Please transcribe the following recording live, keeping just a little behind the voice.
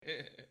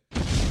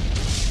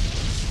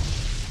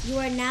You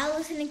are now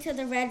listening to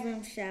The Red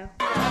Room Show.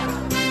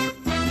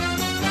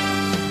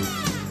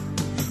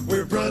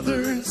 We're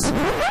brothers.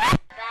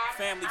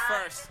 Family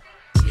first.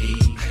 Me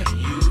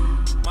and you.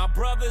 My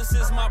brothers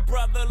is my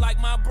brother like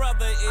my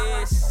brother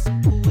is.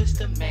 Who is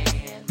the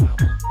man,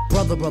 mama?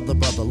 Brother, brother,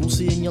 brother,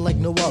 Lucy and you like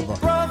no other.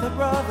 Brother,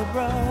 brother,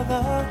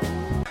 brother.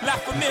 La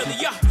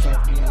Familia.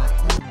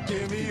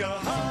 Give me a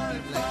high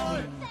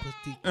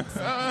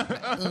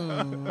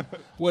five.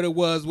 What it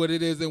was, what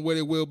it is, and what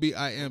it will be.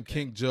 I am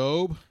King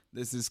Job.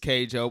 This is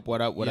K Job.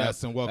 What up? What up?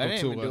 Yes, and welcome I didn't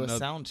to even do another- a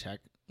sound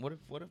check. What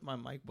if my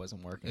mic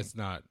wasn't working? It's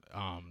not.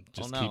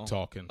 Just no. keep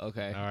talking.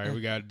 Okay. All right,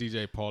 we got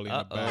DJ Paulie in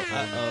the back.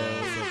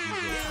 Uh-oh. What's up,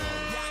 DJ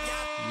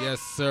Paulie?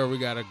 Yes, sir. We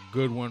got a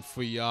good one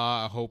for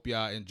y'all. I hope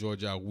y'all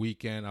enjoyed y'all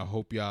weekend. I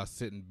hope y'all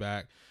sitting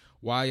back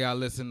while y'all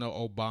listen to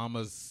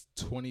Obama's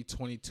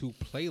 2022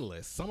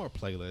 playlist, summer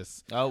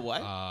playlist. Oh,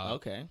 what?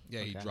 Okay.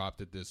 Yeah, he Okay.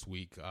 dropped it this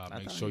week. Make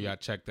thought sure he- y'all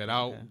check that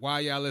out. Okay. While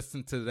y'all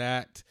listen to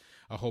that,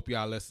 I hope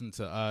y'all listen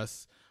to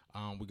us.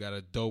 We got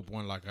a dope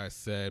one, like I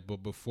said. But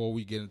before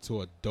we get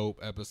into a dope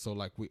episode,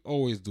 like we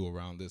always do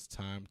around this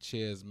time,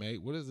 cheers, mate.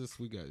 What is this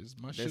we got?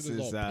 My shit This is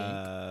all is pink.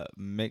 a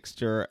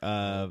mixture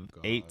of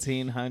gosh.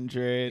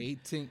 1800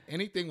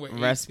 anything with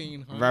Res-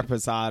 1800.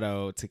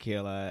 Reposado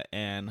tequila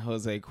and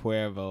Jose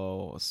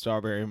Cuervo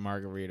strawberry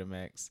margarita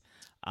mix.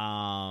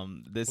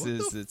 This What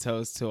is the a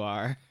toast to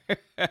our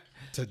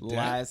To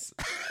last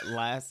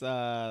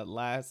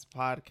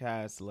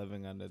podcast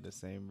living under the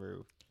same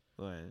roof.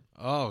 Right.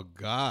 Oh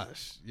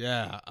gosh,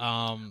 yeah.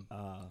 Oh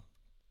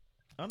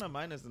no,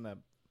 mine isn't that.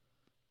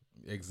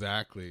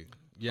 Exactly.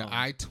 Yeah,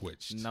 I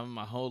twitched. No,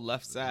 my whole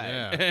left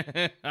side.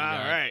 Yeah. All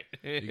right.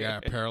 You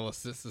got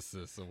paralysis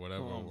or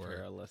whatever. word.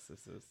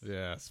 Paralysis.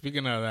 Yeah.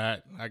 Speaking of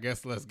that, I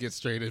guess let's get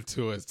straight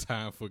into it. It's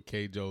time for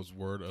K Joe's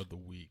word of the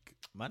week.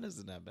 Mine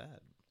isn't that bad.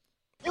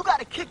 You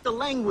gotta kick the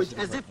language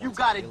as if you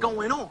got it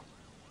going on.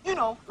 You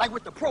know, like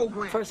with the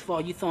program. First of all,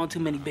 you throwing too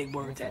many big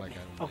words at me.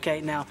 Okay,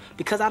 now,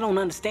 because I don't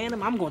understand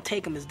them, I'm going to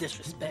take them as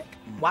disrespect.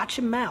 Watch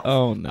your mouth.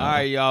 Oh, no. All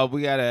right, y'all.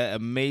 We got an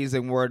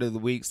amazing word of the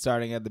week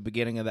starting at the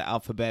beginning of the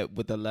alphabet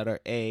with the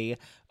letter A.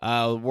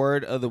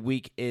 Word of the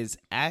week is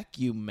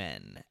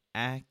acumen.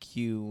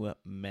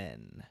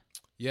 Acumen.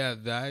 Yeah,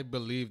 I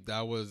believe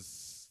that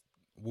was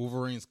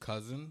Wolverine's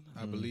cousin.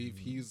 I believe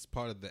he's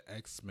part of the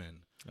X-Men.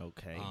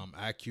 Okay.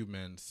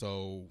 Acumen.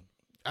 So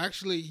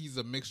actually, he's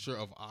a mixture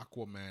of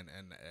Aquaman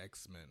and the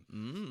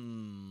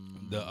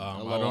X-Men.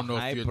 I don't know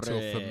if you're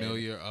too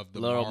familiar of the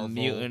little Marvel,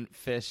 mutant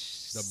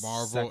fish. the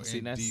Marvel and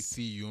sexiness. DC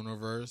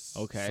universe.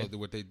 Okay. So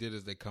what they did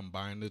is they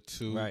combined the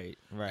two. Right.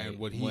 And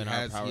what When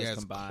our he powers has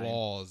combine.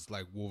 claws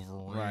like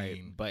Wolverine.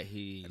 Right, but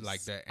he's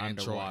like the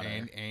underwater.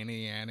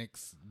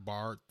 Anianix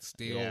Bart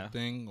steel Yeah.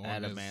 thing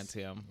on his-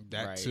 Adamantium.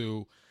 that Right.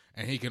 too.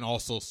 And he can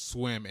also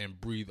swim and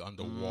breathe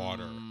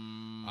underwater.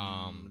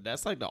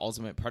 That's like the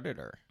ultimate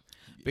predator.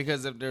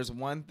 Because if there's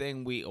one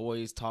thing we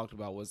always talked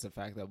about was the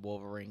fact that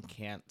Wolverine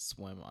can't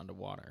swim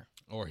underwater.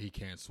 Or he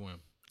can't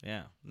swim.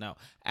 Yeah, no.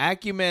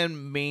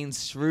 Acumen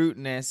means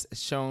shrewdness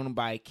shown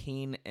by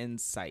keen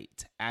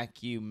insight.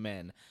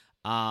 Acumen.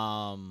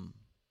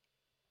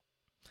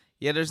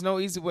 Yeah, there's no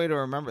easy way to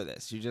remember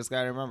this. You just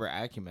got to remember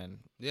acumen.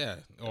 Yeah.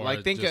 Or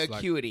Like think of just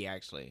acuity,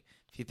 actually.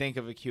 If you think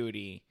of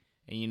acuity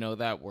and you know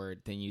that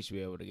word, then you should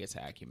be able to get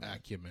to acumen.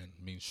 Acumen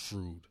means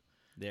shrewd.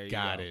 There you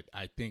Got go. it.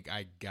 I think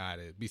I got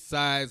it.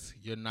 Besides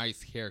your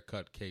nice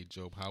haircut, K.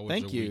 Job, how was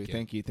Thank your you,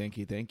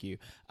 weekend? thank you.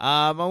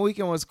 My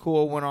weekend was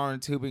cool. Went on a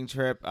tubing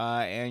trip,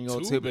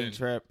 annual tubing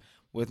trip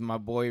with my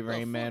boy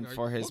Raymond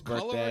for his what color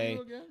are birthday.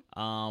 you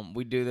again?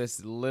 We do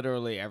this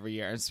literally every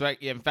year.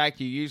 In fact,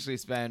 you usually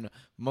spend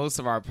most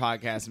of our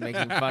podcast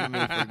making fun of me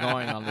for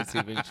going on the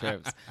tubing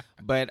trips.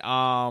 But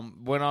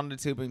went on the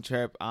tubing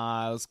trip. It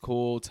was a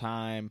cool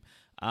time.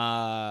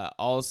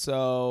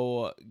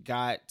 Also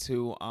got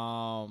to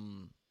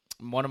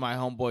one of my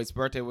homeboys'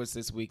 birthday was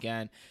this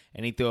weekend,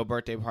 and he threw a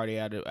birthday party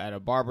at a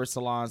barber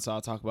salon. So I'll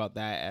talk about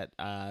that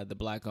at the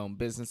Black-owned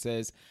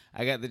businesses.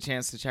 I got the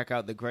chance to check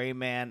out The Gray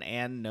Man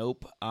and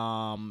Nope.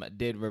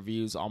 Did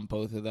reviews on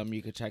both of them.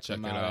 You can check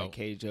them out at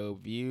KJO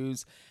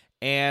Views.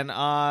 And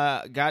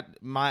got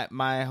my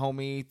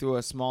homie threw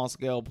a small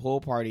scale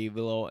pool party, a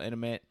little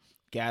intimate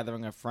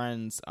gathering of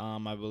friends. I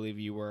believe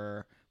you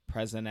were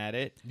present at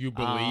it. You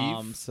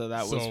believe? So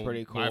that was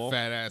pretty cool. My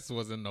fat ass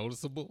wasn't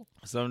noticeable.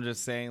 So I'm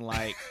just saying,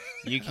 like,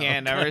 you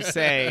can't ever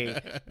say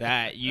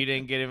that you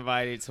didn't get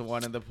invited to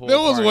one of the pool That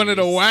was parties. one of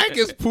the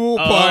wackest pool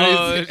Oh,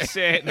 parties.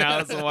 shit. Now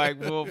it's a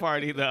whack pool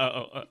party,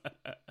 though.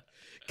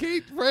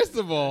 Kate, first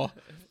of all,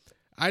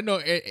 I know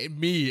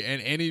me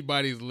and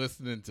anybody's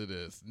listening to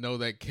this know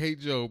that K.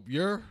 Job,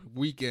 your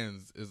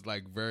weekends is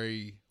like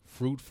very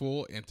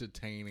fruitful,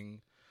 entertaining.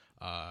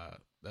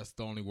 That's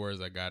the only words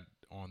I got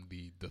on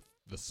the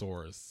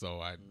thesaurus.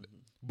 So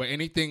but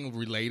anything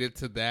related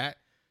to that,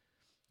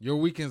 your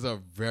weekends are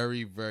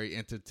very, very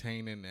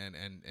entertaining and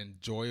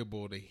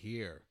enjoyable to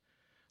hear.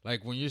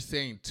 Like when you're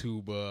saying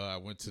tuba, I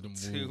went to the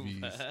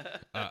movies.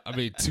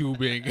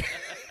 Tubing.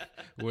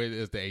 Where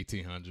is the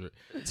 1800?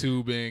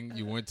 Tubing.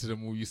 You went to the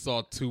movie. You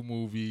saw 2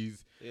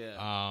 movies.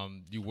 Yeah.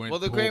 You went. Well,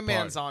 The pool Gray party-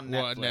 Man's on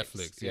Well,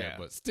 Netflix. yeah, Yeah.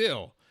 but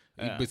still.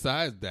 Yeah.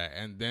 Besides that,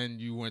 and then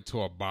you went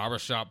to a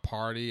barbershop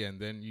party,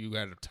 and then you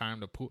had a time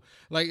to pool.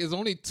 Like, it's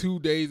only 2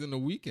 days in the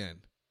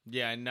weekend.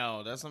 Yeah, I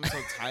know. That's why I'm so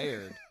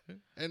tired.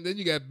 And then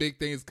you got big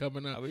things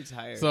coming up. I'll be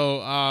tired. So,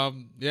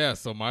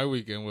 so my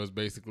weekend was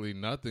basically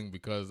nothing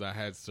because I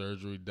had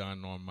surgery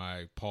done on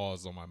my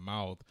paws on my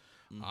mouth.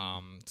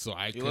 So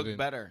I you couldn't. look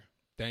better.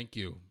 Thank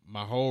you.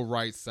 My whole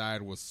right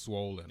side was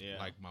swollen. Yeah.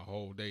 Like my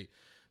whole they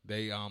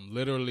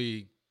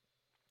literally,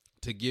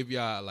 to give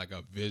y'all like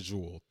a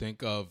visual,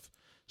 think of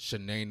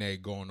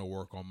Shanae going to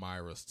work on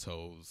Myra's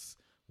toes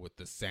with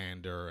the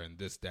sander and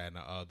this, that, and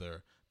the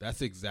other.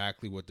 That's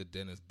exactly what the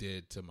dentist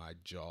did to my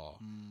jaw,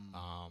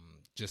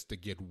 just to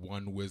get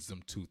one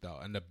wisdom tooth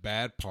out. And the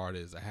bad part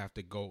is they have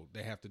to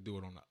do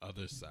it on the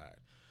other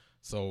side.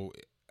 So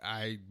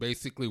I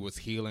basically was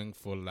healing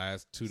for the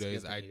last 2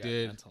 days. I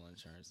did. Dental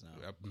insurance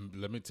now.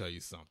 Let me tell you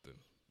something.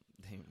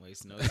 They ain't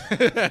waste no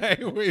time. I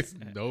ain't waste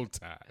no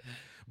time.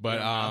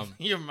 But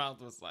your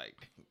mouth was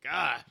like,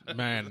 God,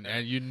 man,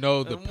 and you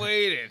know I'm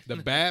waiting. The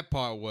bad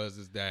part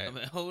is that I've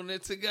been holding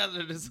it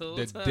together this whole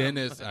the time.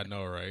 dentist, I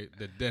know, right?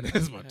 The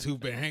dentist, my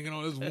tooth been hanging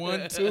on. This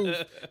one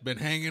tooth been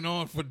hanging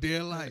on for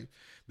dear life.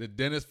 The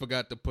dentist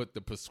forgot to put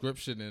the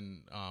prescription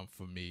in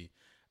for me,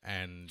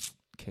 and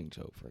King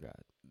Joe forgot.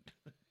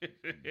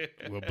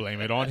 we'll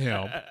blame it on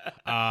him.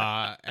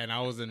 And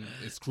I was in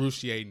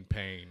excruciating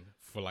pain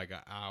for like an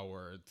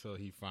hour until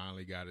he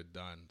finally got it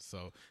done.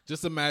 So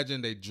just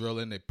imagine they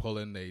drilling, they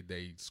pulling,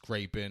 they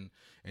scraping,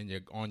 and you're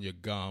on your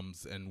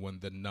gums. And when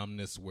the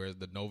numbness wears,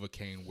 the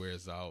Novocaine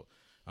wears out,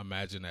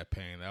 imagine that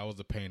pain. That was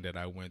the pain that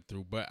I went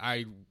through. But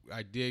I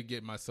did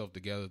get myself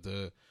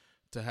together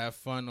to have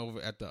fun over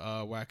at the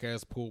whack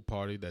ass pool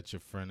party that your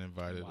friend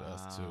invited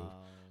us to.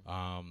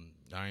 I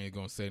ain't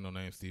gonna say no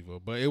name, Steve-O,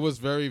 but it was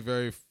very,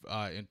 very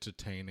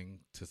entertaining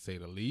to say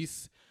the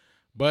least.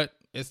 But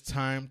it's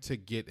time to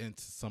get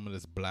into some of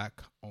this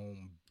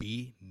black-owned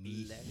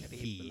beneath.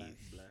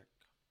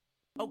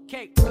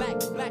 Okay, black,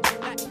 black, black,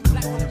 black,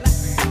 black,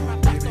 my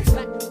black, so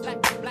black,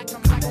 black, black,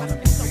 I'm black, my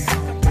skin so black,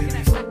 I'm looking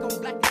at black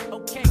on black,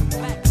 okay,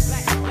 black,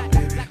 black, black,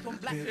 black on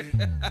black.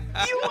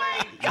 You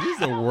ain't got He's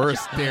the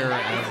worst starer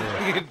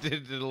ever.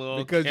 Did the little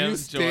Because you Kim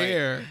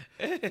stare,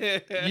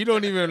 you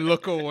don't even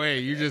look away.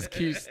 You just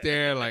keep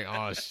staring like,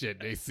 oh shit,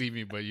 they see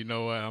me, but you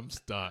know what? I'm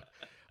stuck.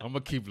 I'm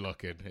gonna keep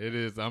looking. It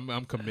is.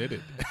 I'm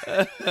committed.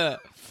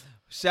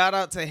 Shout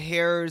out to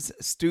Hair's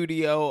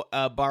Studio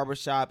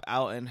Barbershop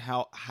out in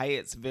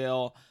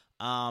Hyattsville.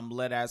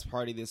 Lit ass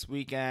party this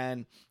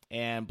weekend,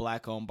 and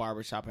black owned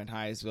barbershop in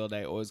Hyattsville.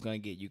 They always gonna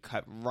get you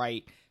cut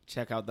right.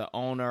 Check out the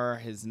owner.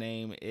 His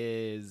name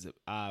is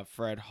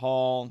Fred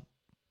Hall.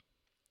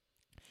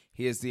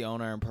 He is the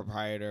owner and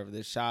proprietor of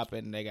this shop,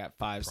 and they got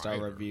 5-star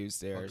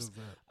reviews there.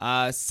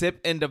 Sip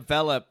and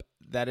Develop.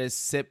 That is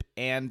Sip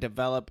and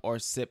Develop, or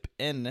Sip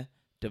in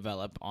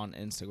Develop on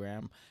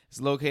Instagram. It's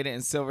located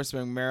in Silver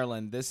Spring,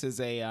 Maryland. This is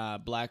a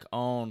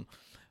black-owned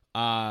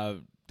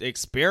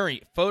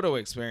photo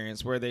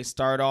experience where they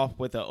start off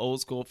with an old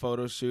school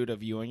photo shoot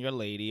of you and your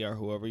lady or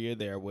whoever you're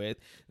there with.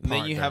 And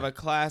then you have a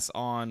class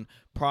on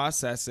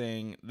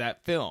processing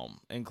that film,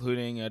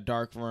 including a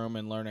dark room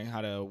and learning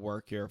how to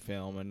work your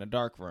film in a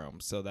dark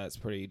room. So that's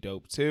pretty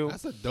dope too.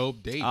 That's a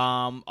dope date.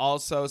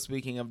 Also,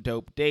 speaking of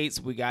dope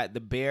dates, we got the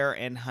Bear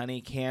and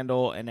Honey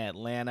Candle in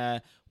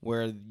Atlanta,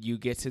 where you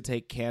get to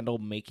take candle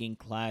making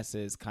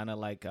classes, kind of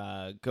like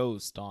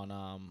Ghost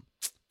on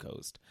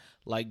Ghost,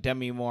 like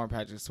Demi Moore and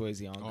Patrick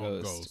Swayze on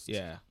Ghost.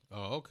 Yeah.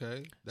 Oh,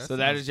 okay. So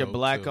that is your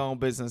black-owned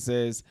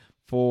businesses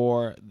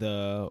for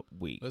the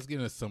week. Let's get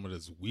into some of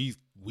this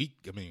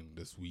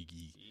this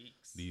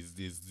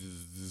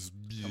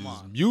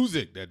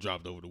music that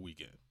dropped over the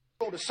weekend.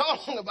 The song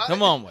about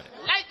Come on with it.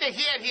 Like the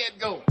head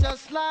go.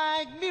 Just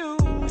like music.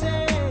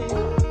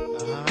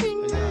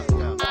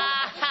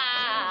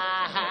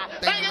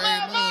 Thank you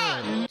very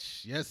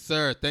much. Yes,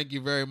 sir. Thank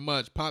you very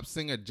much. Pop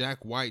singer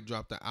Jack White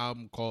dropped an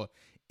album called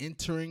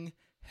Entering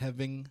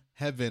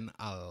Heaven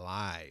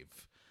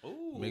Alive.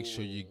 Ooh. Make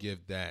sure you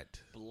give that.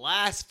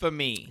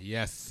 Blasphemy.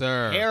 Yes,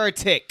 sir.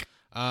 Heretic.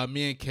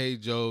 Me and K.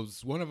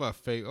 Joe's one of our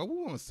favorite, we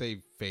won't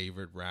say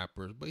favorite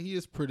rappers, but he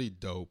is pretty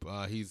dope.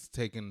 He's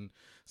taken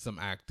some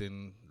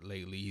acting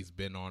lately. He's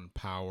been on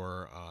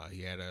Power.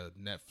 He had a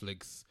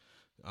Netflix,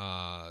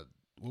 what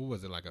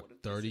was it, like a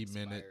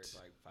 30-minute?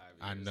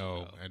 I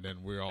know. And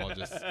then we're all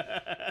just,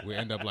 we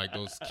end up like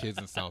those kids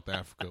in South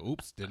Africa.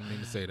 Oops, didn't mean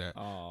to say that.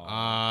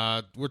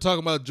 We're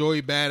talking about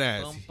Joey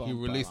Badass. He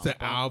released an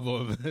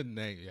album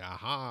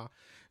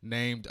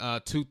named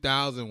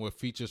 2000 with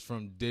features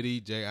from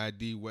Diddy,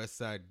 J.I.D.,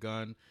 Westside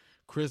Gun,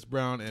 Chris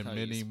Brown, and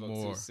many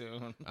more.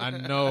 I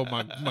know,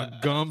 my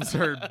gums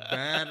hurt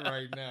bad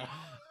right now.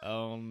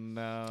 Oh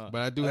no!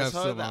 But I do have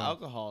some the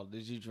alcohol.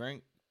 Did you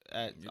drink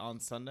on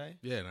Sunday?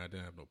 Yeah, and I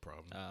didn't have no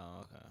problem.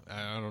 Oh, okay.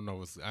 I don't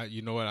know.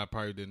 You know what? I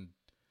didn't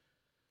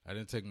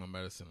take my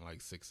medicine in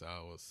like 6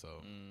 hours, so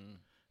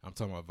I'm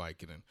talking about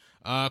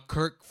Vicodin.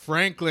 Kirk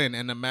Franklin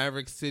and the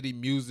Maverick City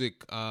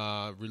Music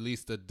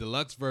released a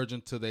deluxe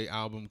version to their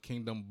album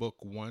Kingdom Book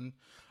 1.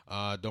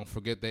 Don't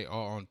forget they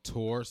are on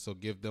tour, so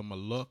give them a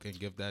look and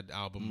give that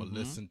album a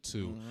listen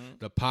to.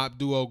 The pop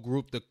duo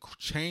group, the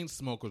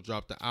Chainsmokers,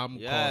 dropped the album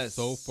called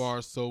So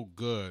Far So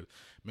Good.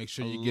 Make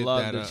sure you get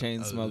that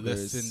a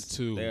listen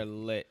to. They're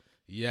lit.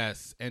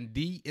 Yes, and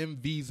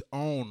DMV's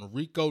own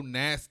Rico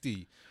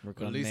Nasty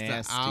released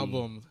an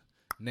album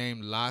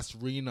named Las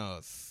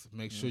Renas.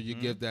 Make sure you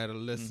give that a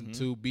listen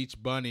to. Beach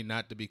Bunny,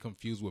 not to be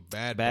confused with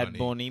Bad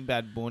Bunny.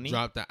 Bad Bunny.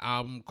 Dropped an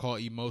album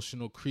called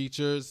Emotional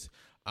Creatures.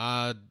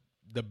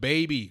 The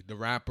Baby, the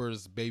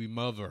rapper's baby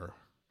mother,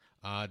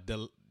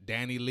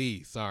 Danny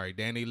Lee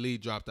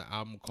dropped an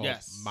album called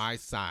My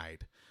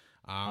Side.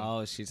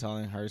 She's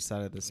telling her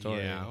side of the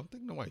story. Yeah, I don't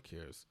think nobody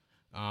cares.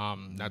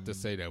 Not to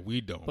say that we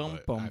don't,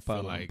 but I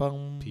feel like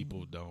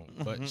people don't.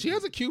 But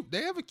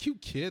they have a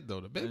cute kid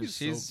though. The baby's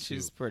so cute.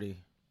 She's pretty.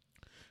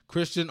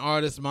 Christian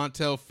artist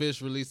Montel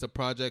Fish released a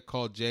project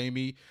called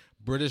Jamie.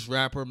 British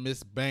rapper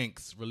Miss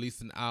Banks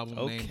released an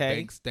album named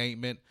Bank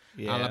Statement.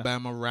 Yeah.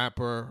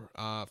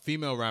 Alabama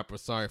female rapper,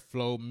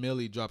 Flo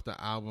Milli dropped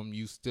the album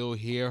You Still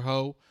Here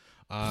Ho.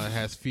 It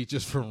has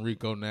features from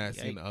Rico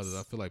Nasty and others.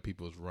 I feel like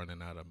people is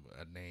running out of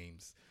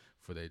names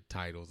for their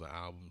titles of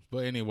albums.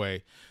 But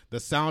anyway, the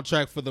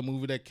soundtrack for the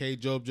movie that K.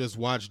 Job just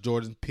watched,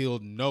 Jordan Peele,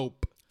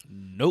 Nope,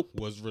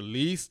 was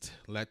released.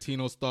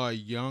 Latino star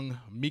Young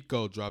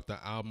Miko dropped an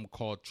album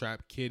called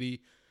Trap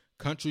Kitty.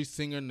 Country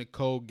singer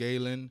Nicole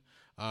Galen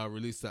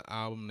released an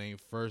album named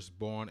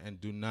Firstborn. And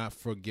do not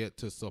forget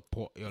to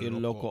support your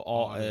local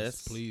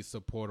artists. Please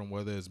support them,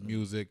 whether it's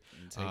music,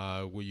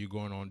 where you're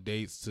going on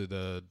dates to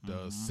the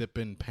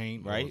sipping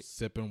paint, right? Or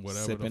sipping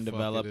whatever Sip and the fuck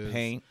develop it is.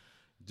 Paint.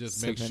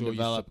 Just make sure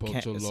you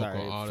support your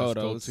local artists.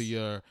 Photos. Go to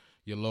your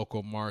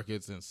local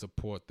markets and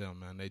support them,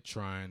 man. They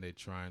trying.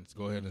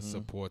 Go ahead and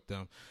support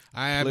them.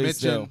 I had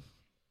mentioned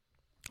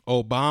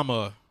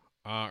Obama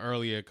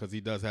earlier because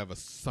he does have a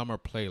summer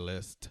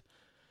playlist.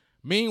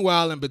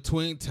 Meanwhile, in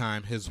between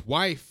time, his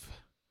wife,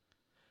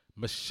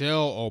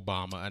 Michelle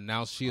Obama,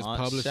 announced she is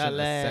publishing a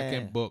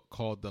second book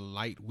called The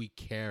Light We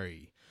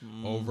Carry.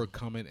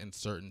 Overcoming in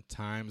Certain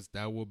Times.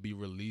 That will be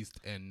released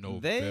in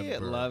November. They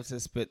love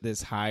to spit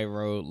this high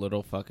road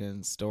little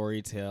fucking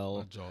story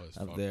tale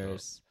of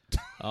theirs.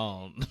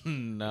 Oh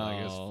no!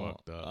 Like it's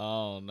fucked up.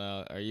 Oh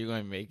no! Are you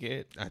going to make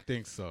it? I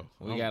think so.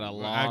 We got a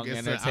long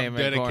entertainment I'm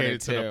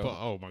dedicated corner to too.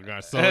 oh my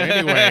god! So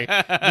anyway,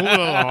 moving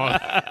along.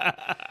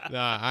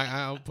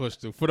 I'll push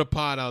through for the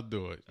pod. I'll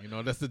do it. You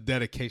know, that's the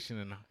dedication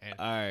and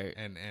all right.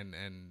 And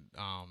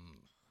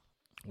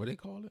what do they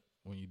call it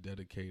when you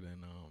dedicate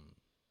and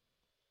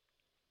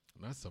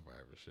not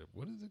survivorship.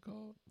 What is it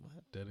called?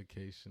 What?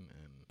 Dedication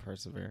and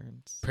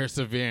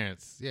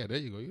Perseverance. Yeah, there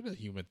you go. You're the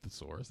human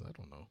thesaurus. I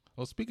don't know.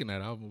 Oh, speaking of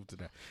that, I'll move to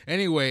that.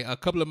 Anyway, a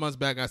couple of months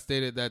back, I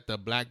stated that the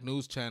Black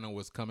News Channel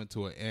was coming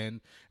to an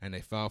end, and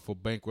they filed for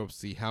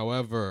bankruptcy.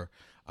 However,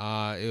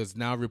 it is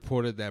now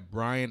reported that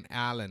Brian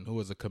Allen, who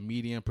is a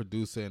comedian,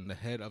 producer, and the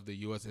head of the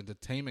U.S.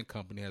 Entertainment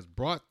Company, has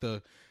brought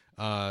the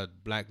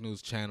Black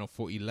News Channel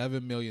for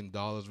 $11 million,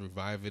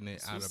 reviving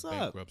it out of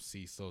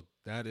bankruptcy. So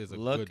that is a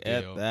good deal.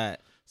 Look at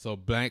that. So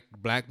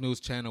Black News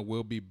Channel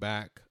will be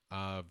back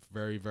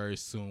very, very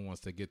soon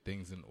once they get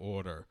things in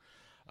order.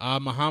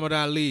 Muhammad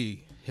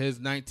Ali, his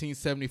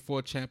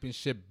 1974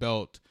 championship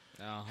belt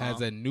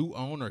has a new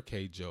owner,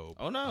 K. Job.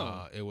 Oh,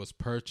 no. It was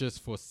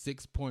purchased for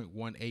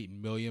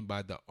 $6.18 million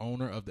by the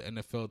owner of the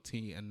NFL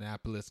team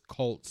Indianapolis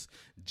Colts,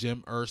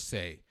 Jim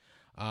Irsay.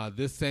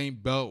 This same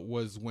belt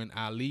was when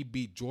Ali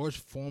beat George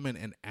Foreman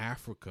in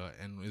Africa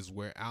and is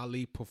where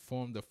Ali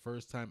performed the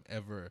first time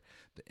ever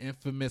the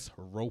infamous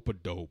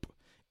rope-a-dope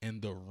in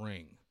the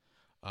ring.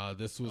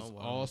 This was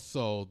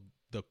also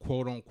the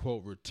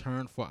quote-unquote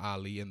return for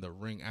Ali in the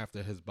ring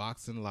after his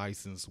boxing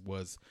license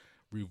was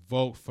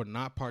revoked for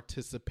not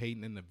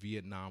participating in the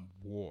Vietnam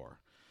War.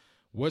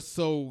 What's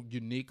so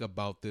unique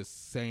about this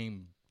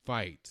same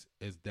fight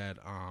is that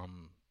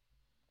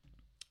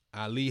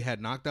Ali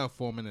had knocked out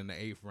Foreman in the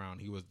 8th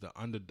round. He was the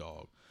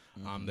underdog.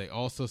 They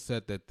also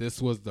said that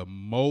this was the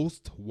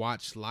most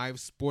watched live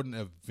sporting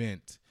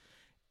event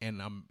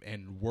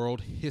in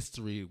world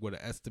history with an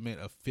estimate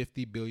of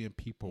 50 billion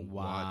people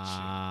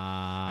watching.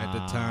 At the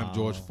time,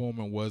 George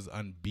Foreman was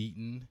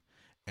unbeaten.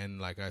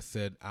 And like I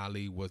said,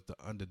 Ali was the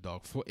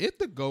underdog. For it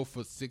to go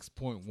for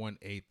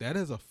 6.18, that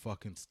is a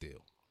fucking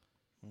steal.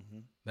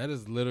 That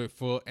is literally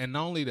full. And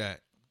not only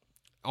that,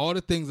 all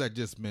the things I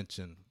just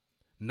mentioned,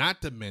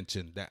 not to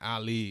mention that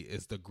Ali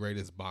is the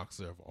greatest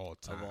boxer of all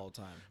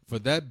time. For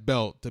that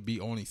belt to be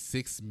only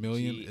 $6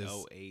 million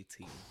is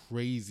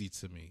crazy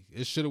to me.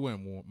 It should have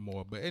went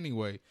more. But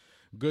anyway,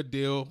 good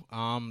deal.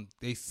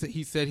 He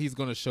said he's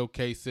going to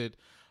showcase it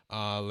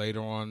later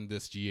on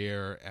this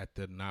year at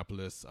the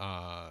Annapolis.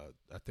 I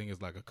think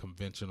it's like a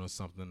convention or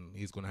something.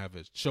 He's going to have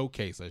a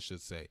showcase, I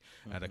should say,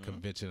 at a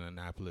convention in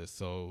Annapolis.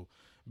 So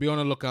be on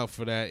the lookout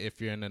for that if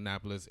you're in the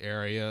Annapolis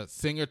area.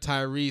 Singer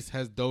Tyrese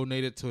has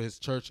donated to his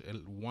church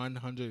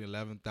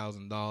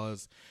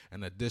 $111,000,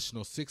 an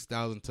additional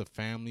 $6,000 to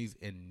families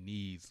in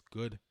needs.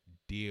 Good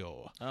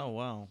deal. Oh,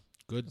 wow.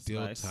 Good That's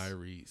deal, nice.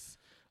 Tyrese.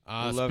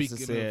 Love to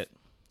see it.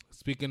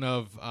 Speaking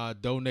of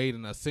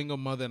donating, a single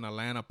mother in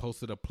Atlanta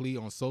posted a plea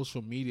on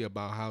social media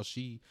about how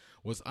she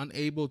was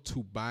unable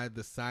to buy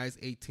the size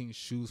 18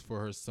 shoes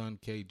for her son,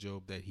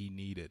 K-Job, that he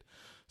needed.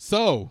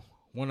 So,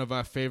 one of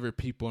our favorite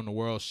people in the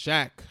world,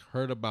 Shaq,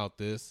 heard about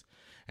this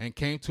and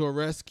came to her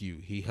rescue.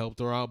 He helped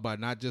her out by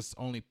not just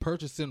only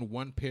purchasing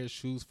one pair of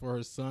shoes for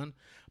her son,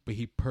 but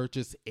he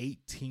purchased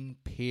 18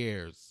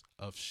 pairs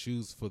of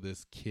shoes for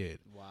this kid.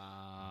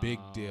 Wow. Big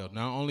deal.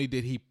 Not only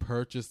did he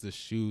purchase the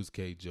shoes,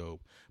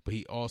 K-Job, but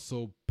he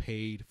also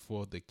paid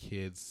for the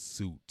kid's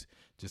suit,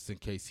 just in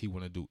case he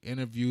want to do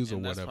interviews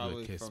And or that's whatever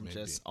probably the case from may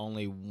just be.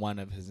 only one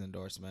of his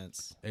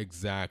endorsements.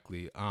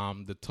 Exactly.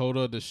 The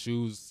total of the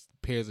shoes,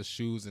 pairs of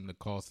shoes, and the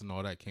cost and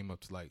all that came up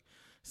to like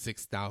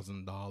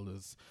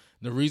 $6,000.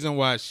 The reason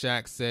why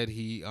Shaq said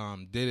he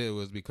did it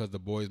was because the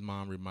boy's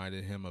mom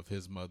reminded him of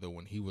his mother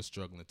when he was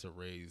struggling to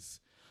raise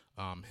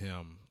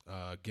him.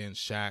 Again,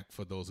 Shaq,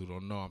 for those who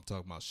don't know, I'm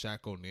talking about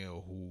Shaq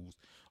O'Neal, who's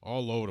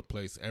all over the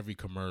place, every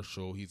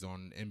commercial. He's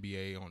on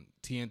NBA on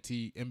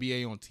TNT,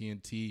 NBA on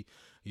TNT.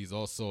 He's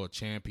also a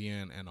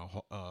champion and a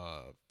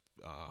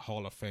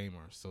Hall of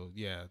Famer. So,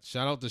 yeah,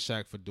 shout out to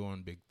Shaq for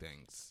doing big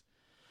things.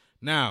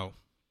 Now,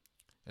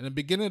 in the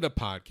beginning of the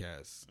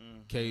podcast,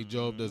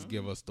 K-Job does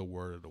give us the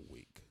word of the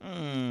week.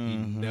 He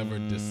never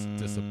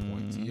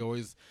disappoints. He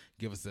always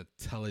gives us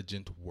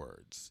intelligent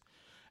words.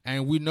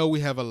 And we know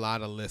we have a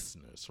lot of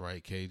listeners,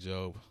 right,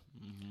 K-Job?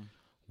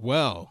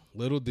 Well,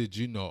 little did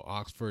you know,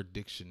 Oxford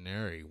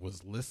Dictionary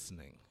was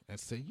listening and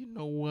said, you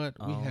know what?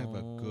 We have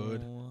a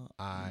good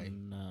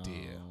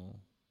idea.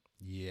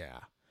 Yeah.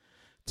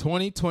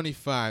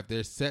 2025,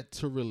 they're set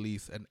to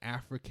release an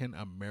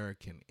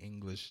African-American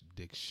English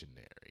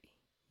dictionary.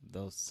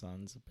 Those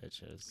sons of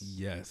bitches.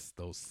 Yes,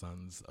 those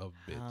sons of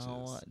bitches.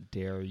 How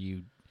dare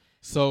you?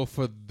 So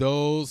for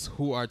those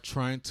who are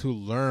trying to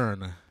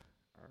learn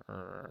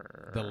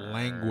the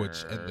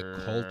language and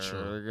the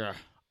culture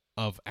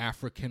of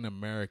African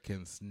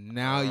Americans,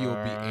 now you'll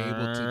be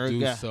able to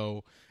do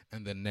so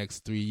in the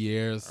next 3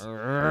 years.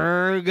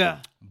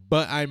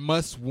 But I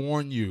must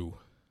warn you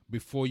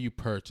before you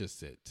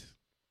purchase it.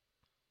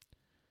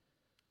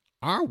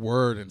 Our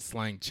word and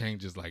slang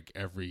changes like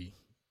every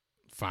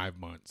 5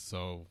 months,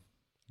 so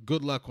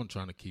good luck on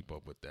trying to keep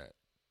up with that.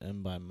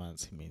 And by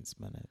months, he means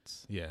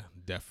minutes. Yeah,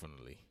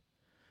 definitely.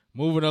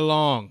 Moving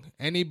along,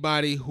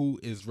 anybody who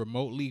is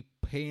remotely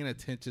paying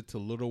attention to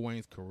Lil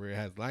Wayne's career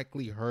has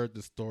likely heard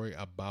the story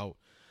about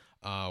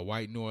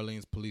white New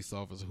Orleans police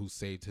officer who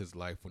saved his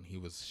life when he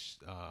was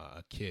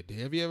a kid.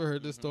 Have you ever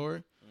heard this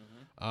story?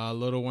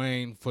 Lil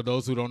Wayne, for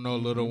those who don't know,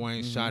 Lil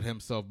Wayne shot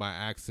himself by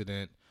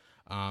accident.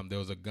 There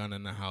was a gun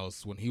in the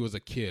house when he was a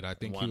kid. I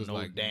think he was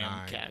like 9.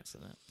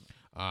 Accident.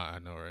 I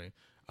know, right?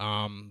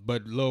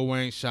 But Lil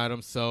Wayne shot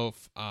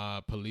himself.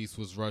 Police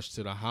was rushed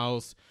to the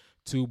house.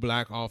 2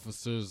 black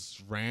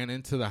officers ran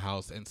into the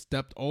house and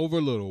stepped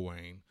over Lil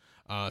Wayne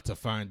to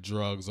find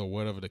drugs or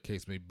whatever the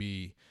case may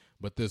be.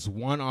 But this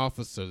one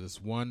officer, this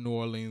one New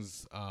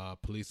Orleans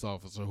police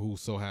officer who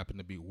so happened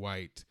to be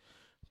white,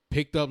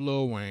 picked up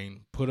Lil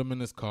Wayne, put him in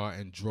his car,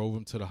 and drove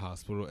him to the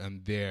hospital.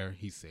 And there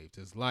he saved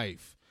his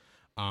life.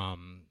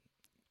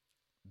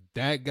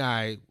 That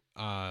guy,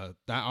 that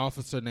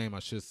officer name, I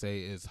should say,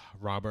 is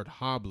Robert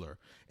Hobler,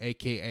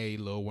 a.k.a.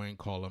 Lil Wayne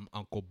call him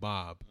Uncle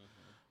Bob.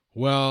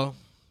 Well,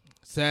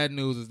 sad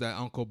news is that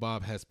Uncle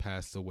Bob has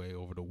passed away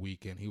over the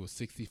weekend. He was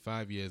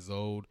 65 years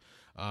old.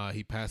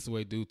 He passed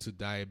away due to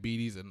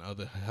diabetes and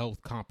other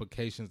health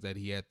complications that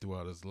he had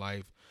throughout his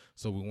life.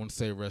 So we want to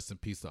say rest in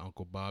peace to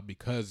Uncle Bob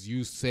because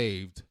you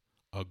saved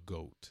a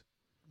goat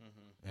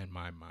in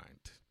my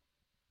mind.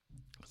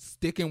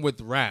 Sticking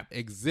with rap,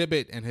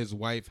 Exhibit and his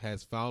wife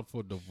has filed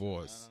for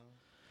divorce.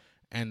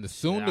 And the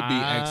soon-to-be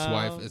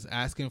ex-wife is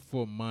asking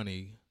for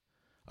money,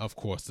 of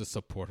course, to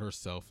support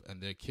herself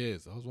and their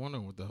kids. I was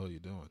wondering what the hell you're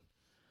doing.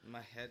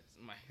 My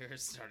hair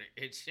started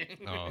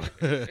itching. Oh.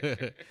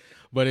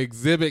 But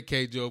Exhibit,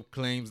 K-Job,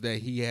 claims that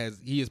he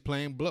is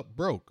playing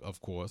broke, of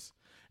course,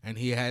 and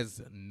he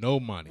has no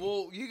money.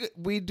 Well,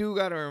 we do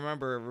got to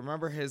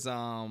remember his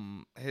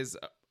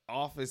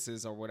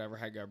offices or whatever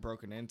had got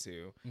broken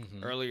into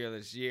earlier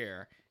this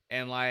year,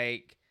 and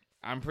like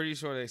I'm pretty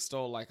sure they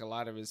stole like a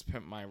lot of his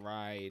Pimp My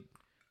Ride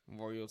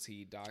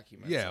royalty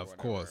documents. Yeah, or of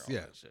whatever, course, all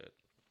yeah. that shit.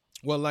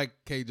 Well, like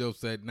K-Job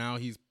said, now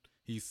he's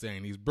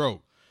saying he's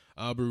broke.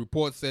 But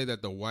reports say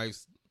that the wife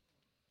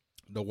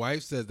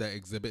says that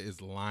Exhibit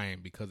is lying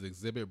because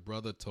Exhibit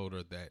brother told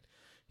her that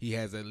he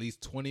has at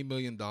least $20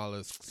 million.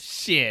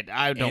 Shit,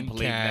 I don't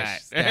believe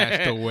cash that.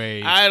 Stashed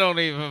away. I don't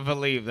even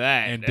believe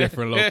that. In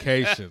different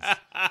locations.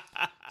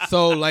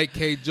 So, like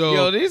K-Job.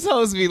 Yo, these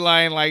hoes be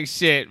lying like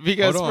shit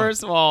because,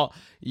 first of all,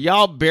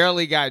 y'all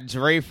barely got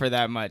Dre for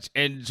that much.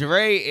 And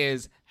Dre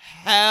is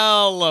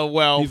hella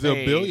well He's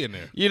paid. a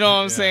billionaire. You know what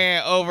I'm Yeah.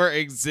 saying? Over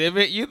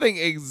Exhibit. You think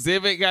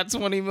Exhibit got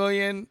 $20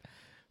 million?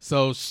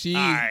 So she,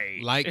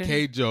 Aight. like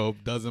K.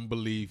 Job, doesn't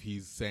believe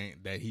he's saying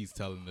that he's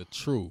telling the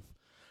truth.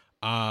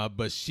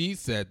 But she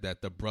said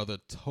that the brother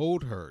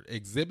told her,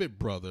 Exhibit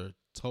brother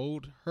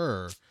told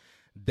her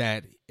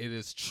that it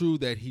is true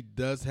that he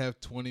does have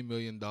 $20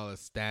 million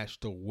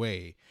stashed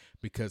away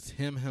because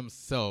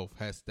himself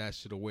has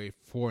stashed it away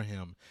for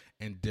him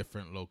in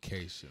different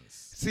locations.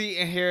 See,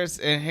 and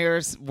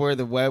here's where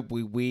the web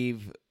we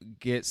weave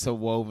gets so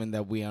woven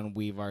that we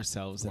unweave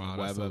ourselves in Wow,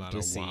 the that's web a of lot of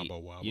deceit.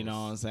 wobble-wobbles. You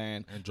know what I'm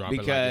saying? And drop it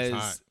like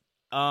because,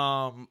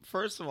 it's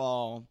first of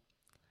all,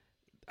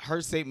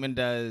 her statement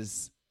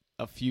does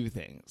a few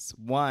things.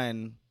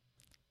 One,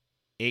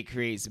 it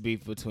creates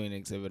beef between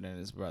Exhibit and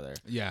his brother.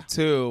 Yeah.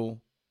 Two,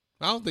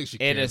 I don't think she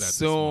it cares at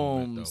this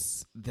moment, though.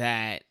 assumes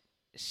that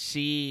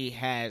she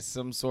had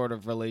some sort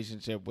of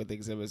relationship with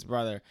Exhibit's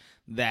brother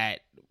that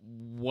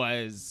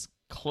was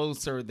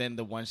closer than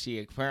the one she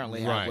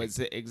apparently had Right. with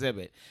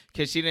Exhibit.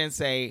 Because she didn't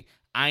say,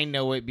 I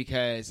know it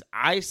because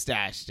I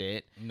stashed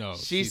it. No,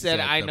 She said,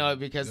 I know it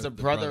because the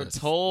brother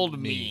told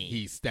me.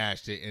 he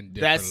stashed it in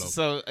different That's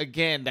so,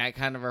 again, that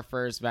kind of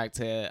refers back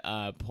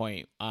to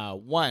point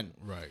one.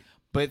 Right.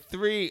 But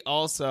three,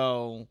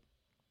 also,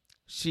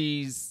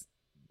 she's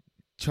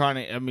trying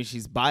to, I mean,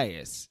 she's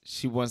biased.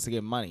 She wants to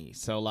get money.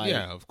 So, like,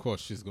 yeah, of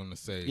course she's going to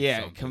say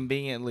something.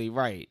 conveniently,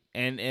 right.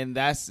 And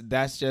that's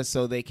just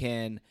so they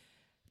can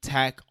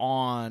tack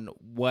on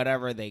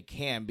whatever they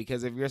can.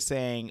 Because if you're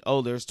saying,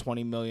 oh, there's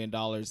 $20 million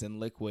in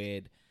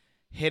liquid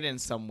hidden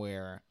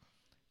somewhere,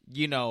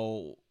 you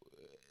know,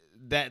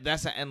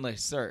 that's an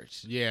endless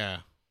search. Yeah.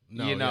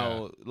 No, you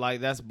know,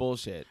 like, that's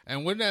bullshit.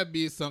 And wouldn't that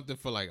be something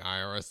for like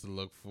IRS to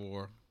look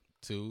for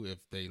too, if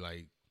they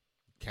like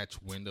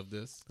catch wind of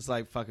this? It's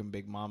like fucking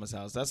Big Mama's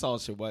house. That's all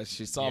she was.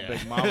 She saw Yeah.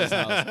 Big Mama's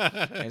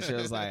house and she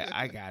was like,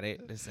 I got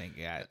it. This ain't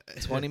got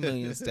 20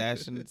 million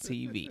stashed in the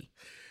TV.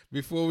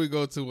 Before we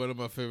go to one of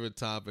my favorite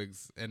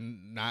topics,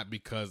 and not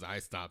because I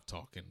stopped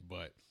talking,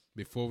 but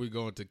before we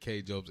go into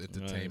K. Job's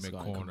entertainment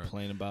corner,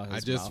 complain about his I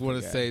just mouth want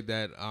to again. say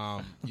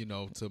that, you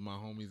know, to my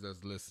homies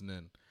that's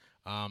listening,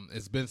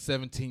 it's been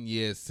 17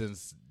 years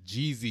since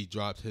Jeezy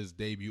dropped his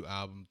debut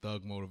album,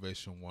 Thug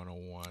Motivation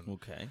 101.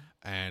 Okay.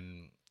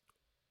 And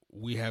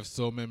we have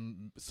so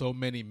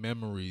many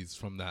memories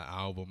from that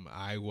album.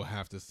 I will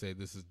have to say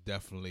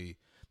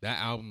that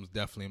album is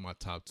definitely in my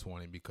top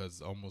 20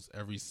 because almost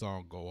every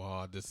song go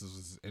hard. This is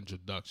his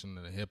introduction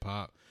to hip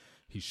hop.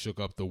 He shook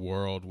up the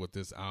world with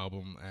this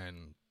album.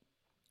 And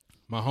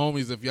my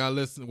homies,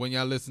 when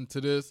y'all listen to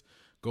this,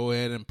 go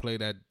ahead and play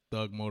that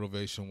Thug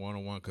Motivation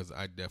 101 because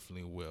I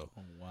definitely will.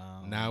 Oh,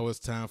 wow. Now it's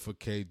time for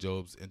K.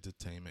 Job's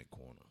entertainment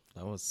corner.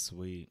 That was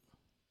sweet.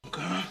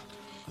 Girl. That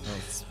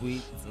was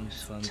sweet and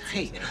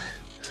sunset.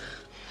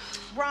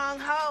 Wrong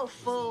hoe,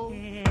 fool.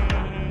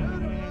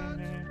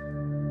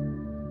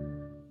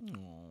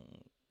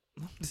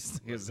 This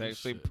nigga's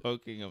actually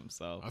poking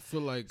himself. I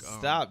feel like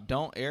Stop.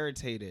 Don't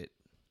irritate it.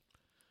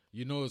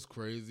 You know it's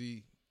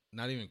crazy?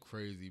 Not even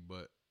crazy,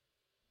 but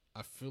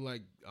I feel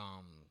like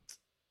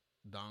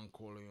Don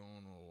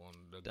Corleone on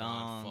The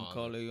Don Godfather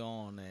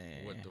Corleone.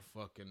 with the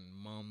fucking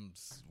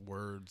mum's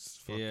words,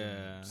 fucking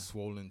Yeah.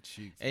 swollen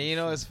cheeks. And you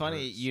know, shit it's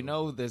funny. hurts You so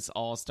know, bad. this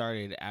all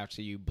started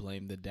after you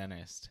blamed the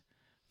dentist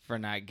for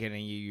not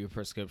getting you your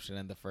prescription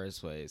in the first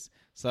place.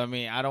 So, I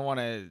mean, I don't want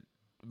to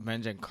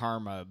mention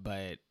karma,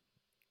 but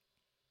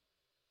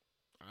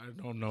I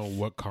don't know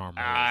what karma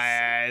is.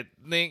 I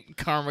think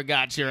karma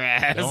got your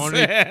ass.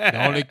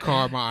 The only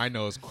karma I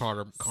know is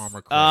karma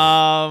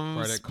credit.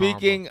 Credit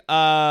Speaking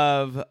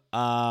of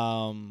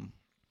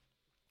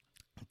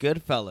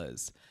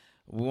Goodfellas,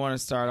 we want to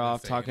start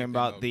off say talking anything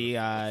about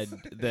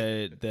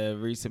about the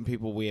recent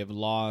people we have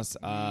lost.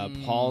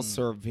 Paul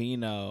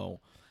Sorvino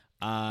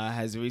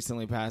has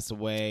recently passed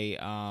away.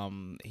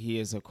 He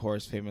is, of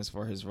course, famous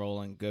for his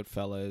role in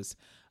Goodfellas.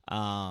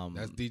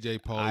 That's DJ I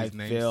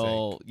Paulie's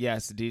feel namesake.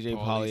 yes, DJ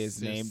Paulie is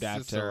Paulie named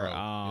after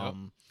Cicero. Yep.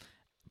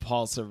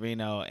 Paul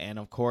Sorvino, and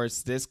of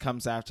course this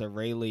comes after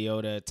Ray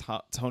Liotta,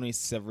 Tony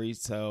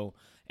Cerrito,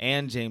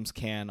 and James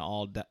Caan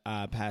all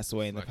passed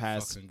away in the Like,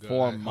 past fucking good.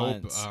 4 I hope,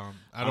 months.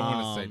 I don't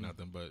want to say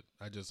nothing, but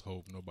I just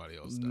hope nobody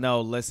else dies.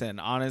 No, listen,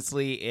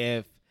 honestly,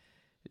 if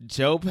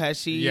Joe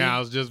Pesci, Yeah, I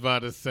was just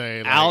about to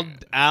say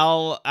like,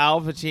 Al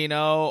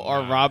Pacino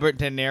or Robert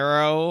De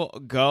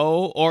Niro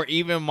go, or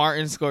even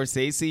Martin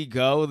Scorsese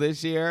go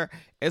this year,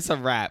 it's a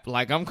wrap.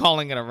 Like, I'm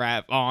calling it a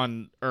wrap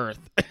on Earth,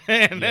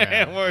 and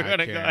Yeah, we're I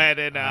gonna go can't. ahead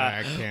and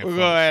I can't we'll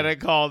go ahead function.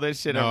 and call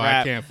this shit No, a I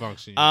wrap. can't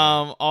function.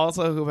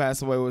 Also, who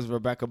passed away was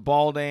Rebecca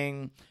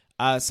Balding,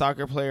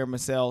 soccer player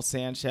Marcel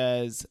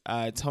Sanchez,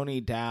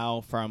 Tony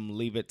Dow from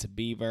Leave It to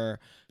Beaver,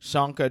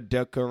 Shanka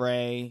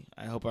Ducare,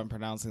 I hope I'm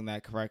pronouncing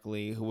that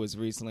correctly, who was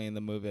recently in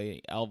the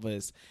movie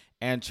Elvis,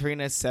 and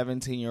Trina's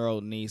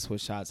 17-year-old niece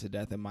was shot to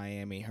death in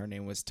Miami. Her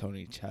name was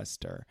Tony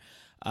Chester.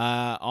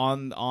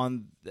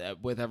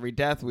 With every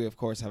death, we of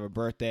course have a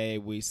birthday.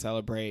 We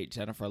celebrate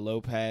Jennifer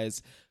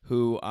Lopez,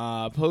 who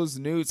posed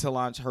nude to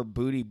launch her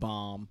booty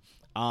bomb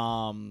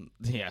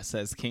Yeah,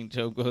 says King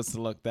Joe goes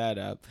to look that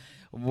up.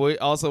 We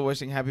also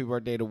wishing happy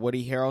birthday to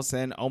Woody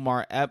Harrelson,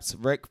 Omar Epps,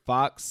 Rick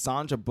Fox,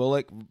 Sandra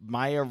Bullock,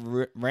 Maya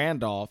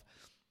Randolph,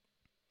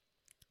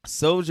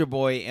 Soulja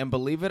Boy, and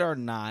believe it or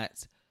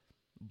not,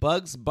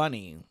 Bugs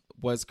Bunny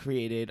was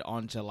created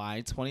on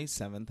July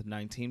 27th,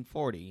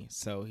 1940.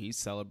 So he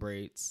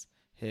celebrates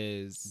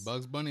his...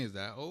 Bugs Bunny, is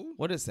that old?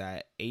 What is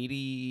that?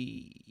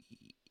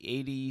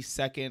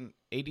 82nd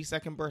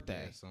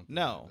birthday. Yeah, something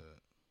No. like that.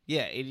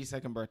 Yeah,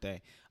 82nd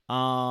birthday.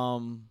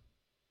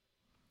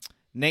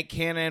 Nick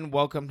Cannon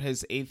welcomed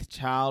his 8th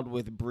child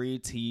with Bree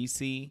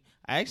Teese.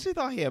 I actually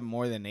thought he had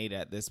more than 8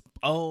 at this.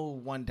 Oh,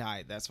 one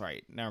died. That's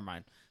right. Never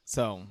mind.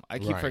 So I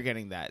keep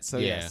forgetting that. So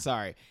yeah,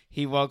 sorry.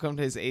 He welcomed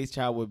his 8th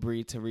child with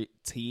Bree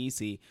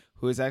Teese,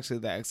 who is actually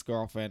the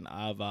ex-girlfriend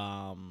of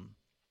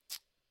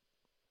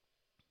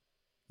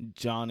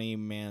Johnny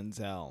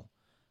Manziel,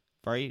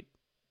 right?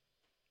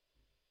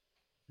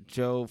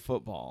 Johnny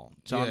Football.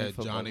 Johnny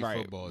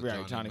Right, Football.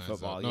 Right, Johnny Manziel.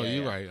 Football. No, Yeah,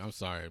 you're yeah. right. I'm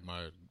sorry.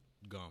 My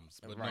gums.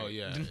 But no, Right.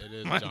 yeah, it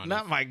is Johnny.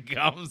 Not my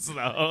gums,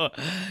 though.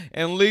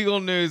 In legal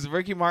news,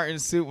 Ricky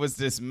Martin's suit was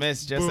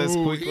dismissed just as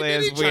Boo. quickly He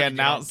as we tried to get on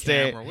announced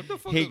it. camera. What the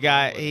fuck He is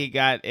got wrong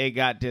with it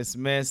got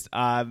dismissed.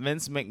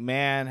 Vince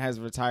McMahon has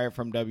retired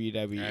from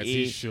WWE. As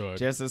he should.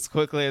 Just as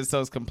quickly as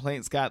those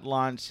complaints got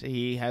launched,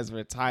 he has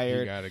retired.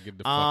 You gotta get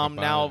the fuck up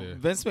now out of there.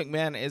 Vince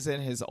McMahon is in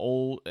his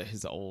old.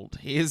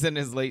 He is in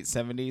his late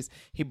 70s.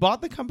 He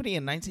bought the company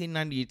in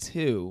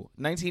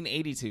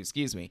 1982,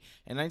 excuse me,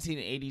 in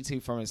 1982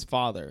 from his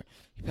father.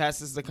 He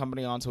passes the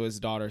company on to his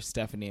daughter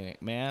Stephanie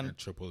McMahon And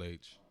Triple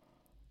H.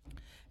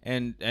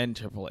 and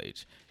Triple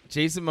H.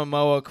 Jason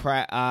Momoa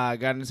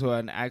got into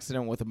an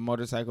accident with a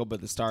motorcycle,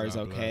 but the star is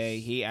God okay.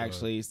 bless. He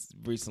actually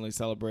recently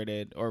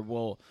celebrated, or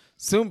will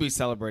soon be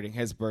celebrating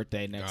his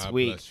birthday next God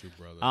week. bless you,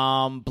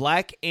 brother.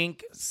 Black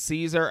Ink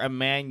Caesar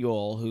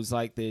Emanuel, who's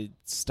like the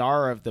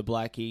star of the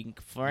Black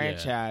Ink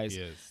franchise,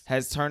 he is.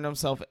 has turned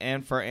himself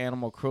in for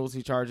animal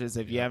cruelty charges.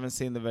 If you haven't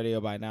seen the video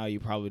by now,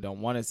 you probably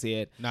don't want to see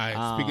it.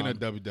 Nah, speaking of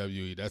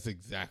WWE, that's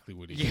exactly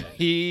what he did.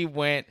 He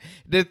went.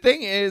 The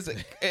thing is,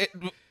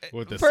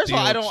 With the first of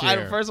all, steel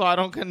chair. I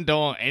don't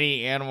condone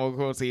any animal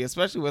cruelty,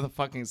 especially with a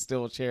fucking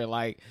steel chair.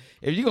 Like,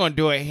 if you're gonna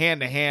do it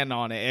hand to hand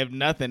on it, if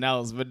nothing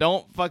else, but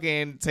don't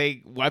fucking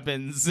take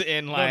weapons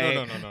and like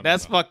no,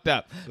 that's fucked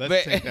up.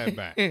 Let's take that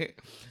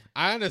back.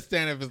 I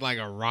understand if it's like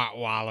a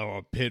Rottweiler or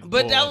a pit bull.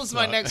 But that or was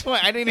my something. next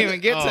point. I didn't even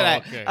get to Oh,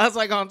 that. okay. I was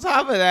like, on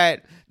top of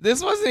that,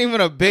 this wasn't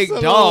even a big That's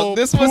a dog. little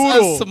This was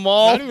poodle. a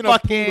small Not even a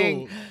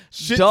fucking poodle.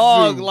 Shih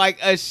dog, Tzu. like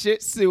a Shih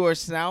Tzu or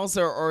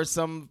Schnauzer or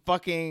some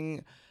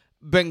fucking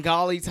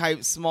Bengali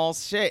type small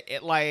shit.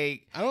 It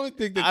like I don't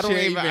think the I don't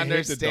chair even hit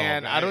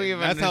understand. The dog. I don't even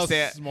That's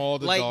understand. how small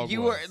the like dog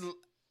you was.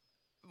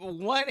 were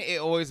one. It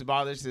always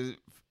bothers.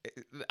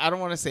 I don't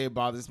want to say it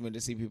bothers me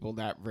to see people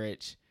that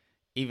rich,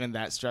 even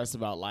that stressed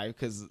about life,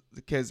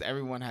 because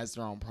everyone has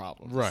their own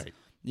problems, Right.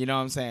 You know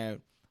what I'm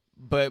saying?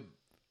 But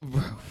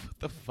bro, what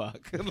the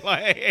fuck?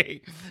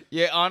 Like,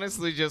 you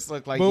honestly just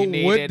look like But you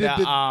needed. what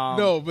did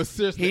no, but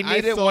seriously, he I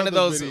needed saw one of the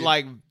those video.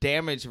 like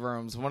damage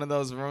rooms, one of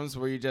those rooms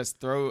where you just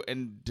throw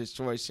and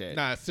destroy shit.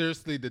 Nah,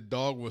 seriously, the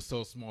dog was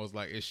so small. It's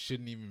like it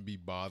shouldn't even be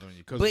bothering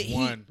you. Because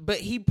But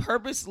he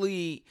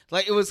purposely,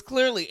 like, it was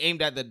clearly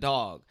aimed at the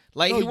dog.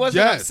 Like, No, he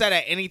wasn't yes. upset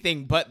at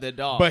anything but the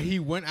dog. But he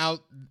went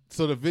out.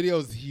 So the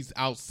videos, he's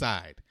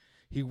outside.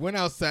 He went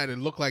outside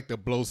and looked like to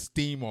blow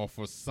steam off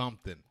or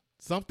something.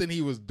 Something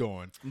he was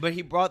doing. But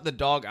he brought the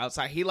dog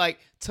outside. He like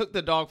took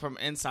the dog from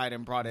inside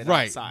and brought it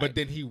Right. outside. But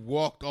then he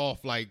walked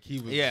off like he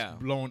was Yeah.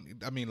 blown.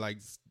 I mean, like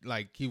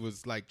he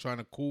was like trying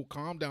to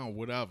calm down,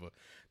 whatever.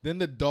 Then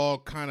the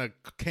dog kind of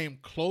came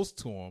close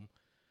to him.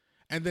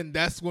 And then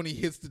that's when he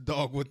hits the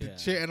dog with the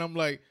chair. And I'm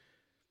like,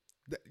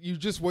 you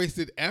just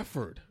wasted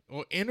effort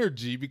or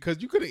energy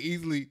because you could have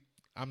easily,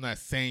 I'm not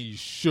saying you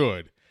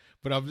should,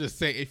 but I'm just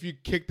saying if you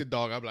kick the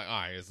dog, I'm like,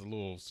 all right, it's a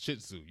little Shih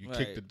Tzu. You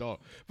kick Right. the dog.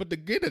 But to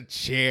get a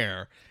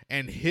chair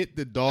and hit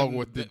the dog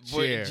with the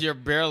chair. You're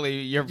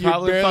probably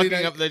barely fucking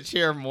like- up the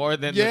chair more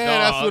than the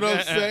Yeah, dog. that's what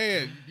I'm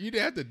saying. You'd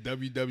have the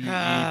WWE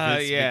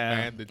Vince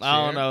Yeah. McMahon, the chair.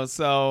 I don't know.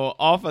 So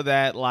off of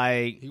that,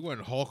 like, He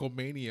went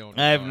Hulkamania on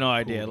the I have dog. no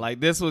idea. Cool. Like,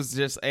 this was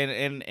just,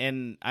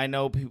 and I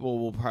know people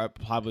will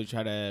probably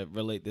try to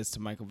relate this to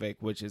Michael Vick,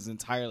 which is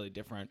entirely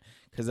different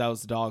because that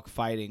was dog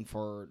fighting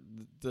for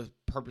the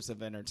purpose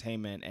of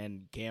entertainment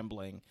and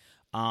gambling.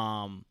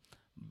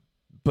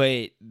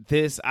 But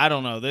this, I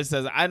don't know. This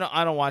does. I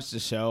don't watch the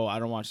show. I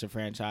don't watch the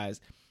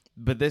franchise.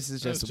 But this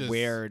is It's just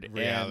weird.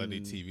 reality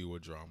and- TV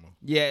with drama.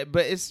 Yeah,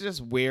 but it's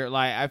just weird.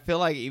 Like, I feel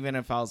like even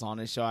if I was on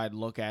this show, I'd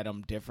look at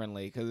him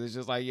differently because it's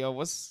just like, yo,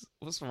 what's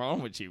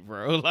wrong with you,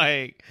 bro?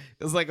 Like,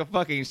 it's like a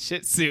fucking Shih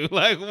Tzu.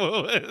 Like, what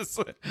was?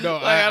 No,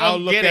 like, I'll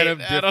don't look get at it. him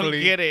differently. I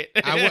don't get it.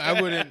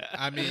 I wouldn't.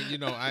 I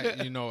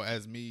mean,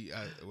 as me,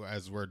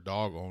 as we're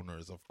dog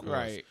owners, of course,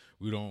 Right.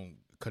 we don't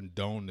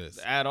condone this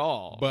at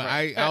all. But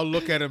I'll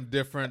look at him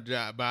different.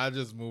 But I'll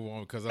just move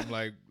on because I'm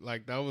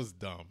like that was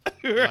dumb.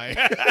 Like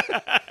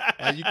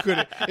you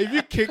couldn't if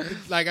you kicked it,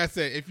 like I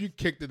said, if you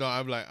kicked it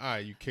off, I'm like, all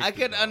right, you kicked. I it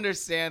could off.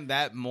 understand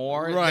that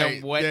more Right,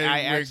 than what then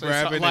I we're actually saw.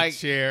 grabbing a Like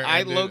chair I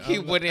and then low key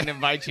I'm like- wouldn't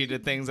invite you to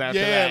things after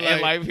Yeah, that.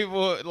 And like- like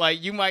people,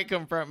 like you might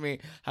confront me.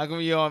 How come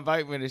you don't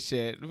invite me to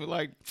shit?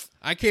 Like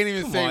I can't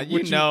even Come say on, you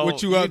what know-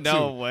 what you you up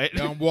know to.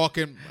 what. I'm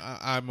walking.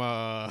 I'm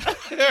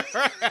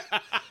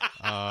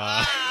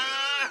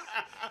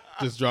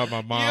just drop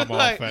my mom you off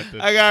like, at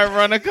the. I gotta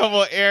run a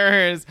couple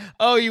errands.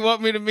 Oh, you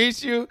want me to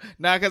meet you?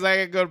 Nah, because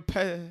I gotta go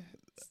to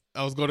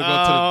I was going to go to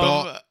the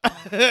dog.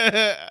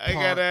 I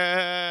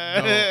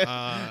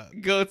gotta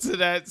go to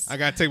that. I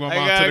gotta take my I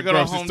mom gotta to the go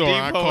grocery Home store. Depot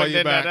I'll call and you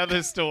then back. that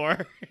other store.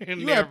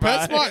 You at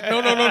PetSmart?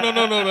 No,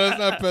 that's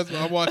not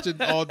PetSmart. I'm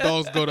watching All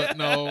Dogs Go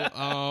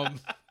to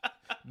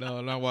no,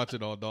 I'm not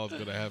watching All Dogs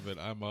Go to Heaven.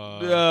 I'm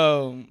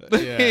No.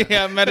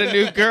 yeah. I met a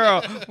new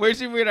girl. Where'd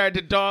you meet her? At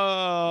the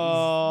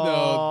doll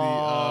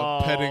No,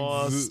 the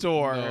petting zoo.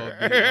 store. No,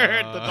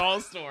 the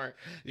doll store.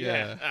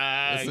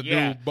 yeah. It's a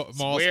yeah. new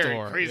mall It's weird,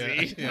 store.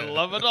 Crazy. Yeah. I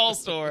love a doll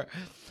store.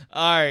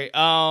 All right.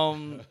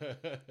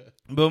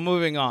 But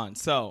moving on.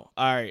 So,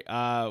 all right.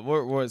 That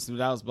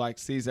was Black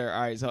Caesar.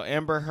 All right. So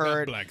Amber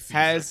Heard Black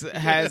Caesar.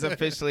 has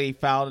officially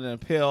filed an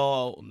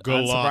appeal.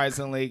 Good luck.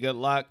 Unsurprisingly, good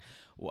luck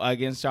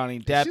against Johnny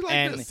Depp. She like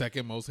and the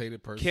second most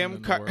hated person Kim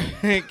in the world.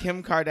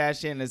 Kim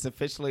Kardashian is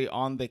officially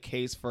on the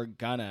case for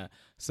Gunna,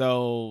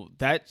 so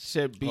that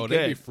should be Oh, good.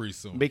 they be free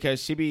soon. Because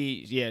she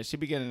be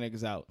getting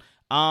niggas out.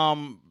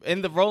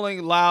 In the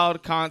Rolling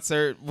Loud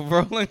concert,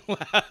 Rolling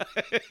Loud.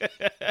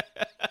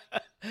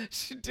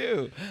 She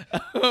do.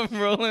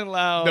 Rolling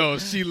Loud. No,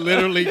 she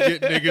literally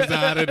get niggas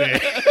out of there.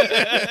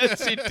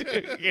 She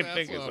do get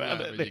That's niggas what I'm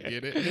out of laughing. there.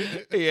 You get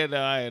it? Yeah,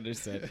 no, I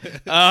understand.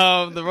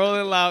 The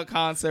Rolling Loud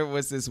concert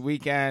was this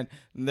weekend.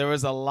 There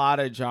was a lot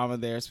of drama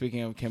there.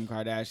 Speaking of Kim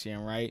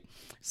Kardashian, right?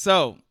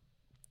 So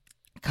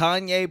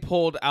Kanye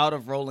pulled out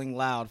of Rolling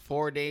Loud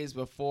 4 days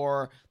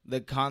before the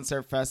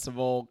concert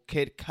festival.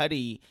 Kid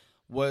Cudi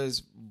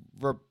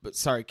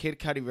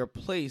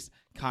replaced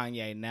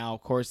Kanye. Now,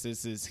 of course,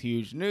 this is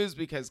huge news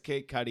because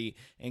Kid Cudi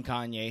and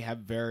Kanye have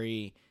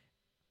very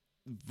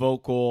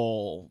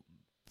visible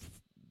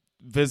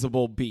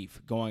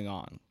beef going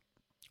on.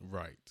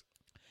 Right.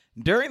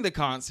 During the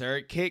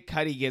concert, Kid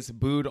Cudi gets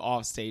booed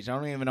off stage. I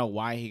don't even know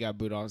why he got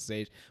booed off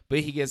stage, but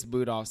he gets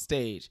booed off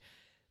stage.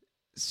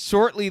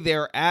 Shortly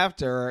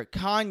thereafter,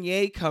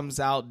 Kanye comes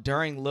out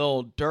during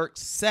Lil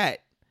Durk's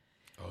set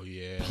Oh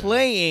yeah.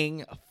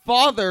 playing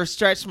Father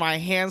Stretch My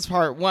Hands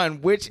Part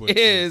 1, which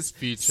is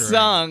featuring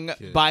sung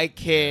Kid. by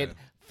Kid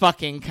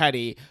fucking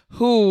Cudi,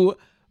 who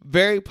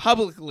very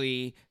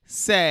publicly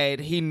said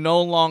he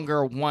no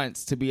longer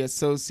wants to be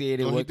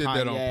associated Oh, he with did Kanye.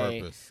 that on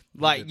purpose.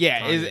 Like,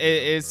 yeah, Kanye did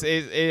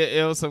that on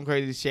it was some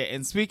crazy shit.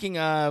 And speaking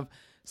of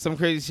some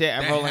crazy shit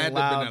at That Rolling had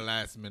to have Loud, been a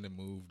last minute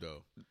move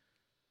though.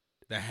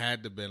 That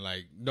had to have been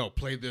like, no,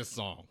 play this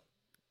song.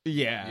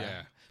 yeah.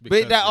 Yeah. But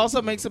because that they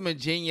also blew makes it. him a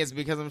genius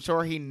because I'm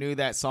sure he knew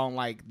that song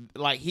like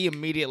he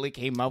immediately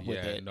came up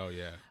with it. No,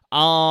 yeah.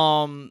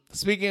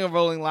 Speaking of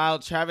Rolling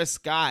Loud, Travis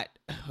Scott,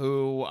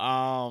 who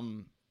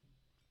kind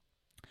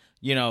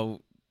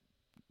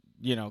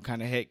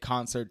of hit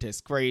concert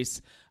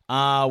disgrace,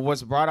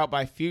 was brought out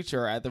by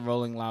Future at the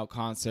Rolling Loud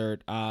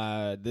concert.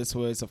 This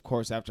was, of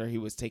course, after he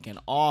was taken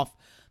off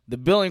the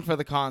billing for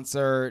the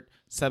concert,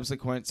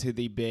 subsequent to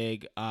the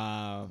big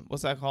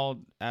what's that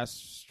called?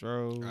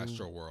 Astro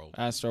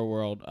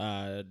World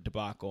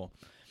debacle.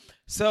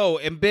 So,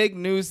 in big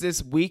news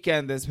this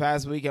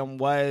past weekend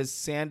was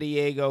San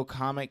Diego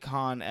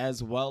Comic-Con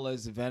as well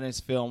as Venice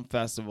Film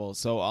Festival.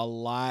 So, a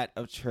lot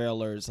of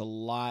trailers, a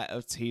lot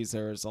of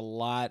teasers, a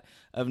lot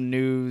of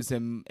news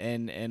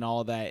and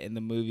all that in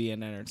the movie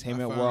and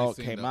entertainment world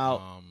came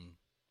out.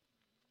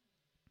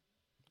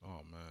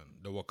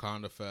 The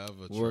Wakanda Forever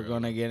trailer. We're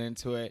going to get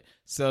into it.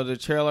 So, the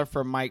trailer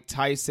for Mike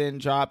Tyson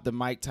dropped, the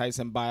Mike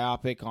Tyson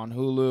biopic on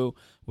Hulu,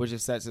 which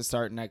is set to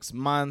start next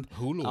month.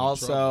 Hulu.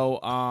 Also,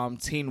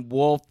 Teen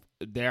Wolf,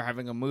 they're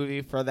having a movie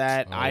for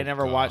that. Oh, I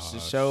never watched the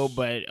gosh. show,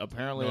 but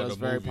apparently No, it was the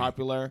very movie.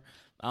 popular.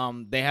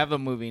 They have a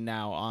movie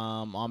now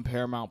on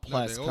Paramount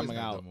Plus they always coming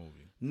have out. the movie.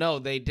 No,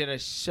 they did a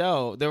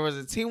show. There was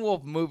a Teen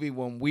Wolf movie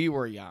when we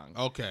were young.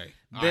 Okay.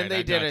 All Then right, they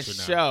I did got a you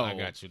now. show I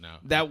got you now.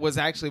 that was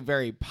actually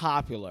very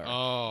popular.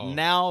 Oh.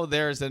 Now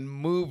there's a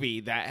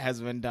movie that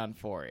has been done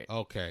for it.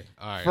 Okay.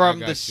 All right. From I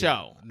got the you.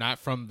 show. Not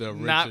from the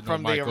original. Not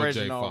from Michael the J.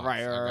 original. Fox.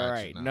 Right, I got you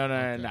right. now. No.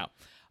 Okay.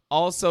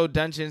 Also,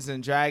 Dungeons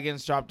and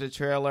Dragons dropped a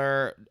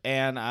trailer,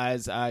 and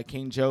as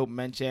King Joe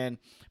mentioned,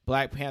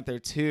 Black Panther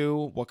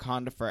 2,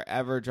 Wakanda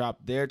Forever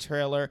dropped their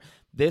trailer.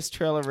 This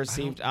trailer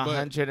received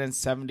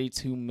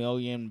 172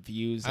 million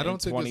views I don't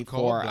in think it's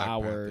called 24 Black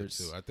hours.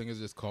 Panther 2. I think it's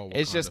just called Wakanda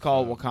It's just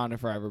called Forever. Wakanda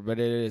Forever, but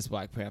it is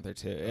Black Panther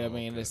 2. I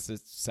mean, okay. it's the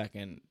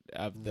second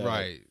of the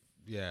Right.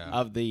 Yeah.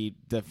 of the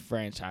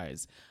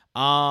franchise.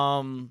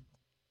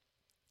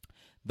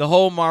 The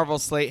whole Marvel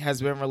slate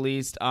has been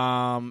released,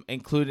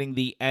 including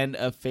the end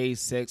of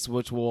Phase 6,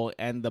 which will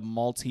end the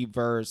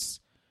multiverse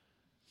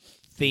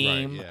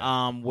theme, Right,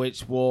 yeah.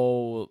 which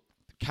will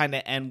kind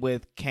of end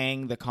with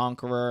Kang the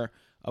Conqueror,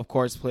 of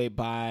course, played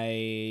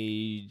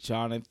by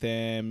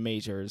Jonathan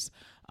Majors.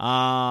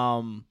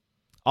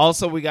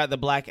 Also, we got the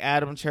Black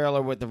Adam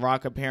trailer with The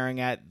Rock appearing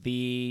at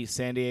the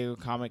San Diego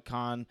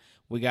Comic-Con.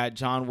 We got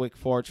John Wick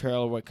 4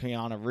 trailer with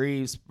Keanu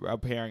Reeves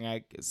appearing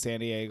at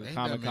San Diego Ain't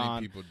Comic-Con. that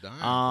many people dying,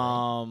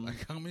 bro.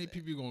 Like, how many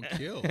people you gonna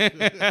kill?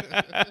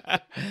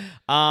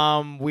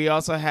 We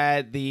also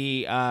had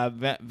the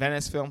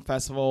Venice Film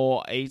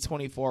Festival.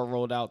 A24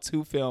 rolled out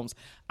 2 films.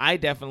 I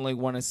definitely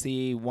want to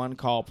see one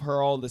called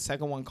Pearl, the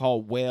second one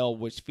called Whale,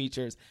 which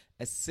features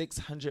a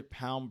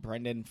 600-pound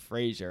Brendan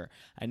Fraser.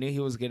 I knew he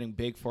was getting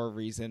big for a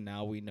reason.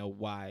 Now we know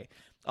why.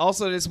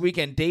 Also this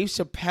weekend, Dave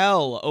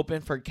Chappelle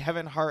opened for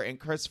Kevin Hart and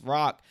Chris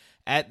Rock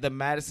at the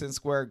Madison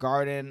Square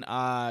Garden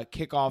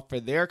kickoff for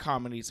their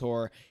comedy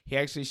tour. He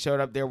actually showed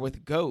up there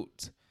with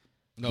Goat.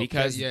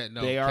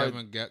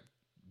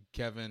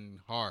 Kevin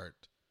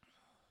Hart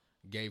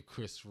gave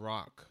Chris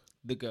Rock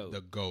the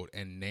goat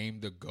and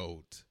named the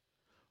goat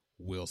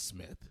Will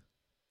Smith.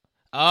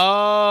 Oh,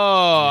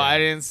 I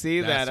didn't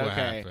see that's that. what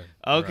Okay. happened.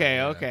 Okay,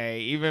 Right, okay.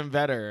 Even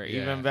better.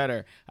 Yeah. Even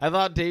better. I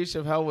thought Dave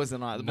Chappelle was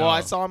in on. No. Well,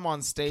 I saw him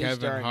on stage Kevin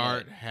during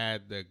Hart it.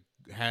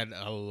 had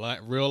a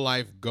real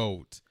life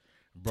goat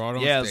brought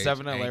on Yeah, stage. it's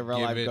definitely a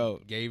real life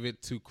goat. Gave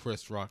it to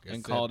Chris Rock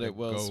And said called the it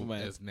Will goat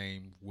Smith. is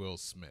named Will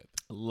Smith.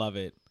 Love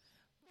it.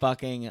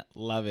 Fucking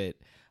love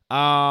it.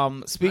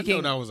 Speaking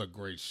I know that was a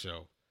great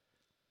show.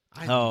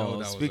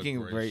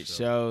 Speaking of great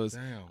shows,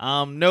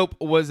 Damn. Nope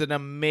was an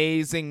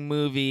amazing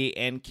movie,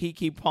 and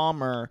Keke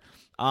Palmer,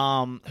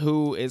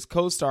 who is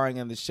co-starring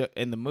in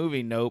the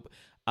movie Nope,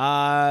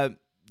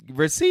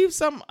 received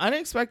some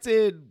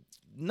unexpected,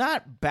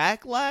 not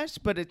backlash,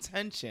 but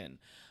attention.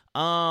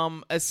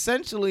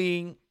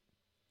 Essentially,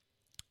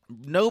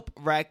 Nope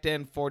racked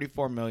in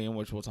 $44 million,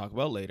 which we'll talk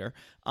about later.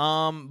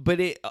 But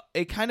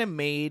it kind of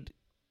made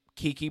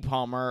Keke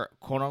Palmer,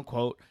 quote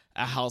unquote,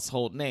 a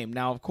household name.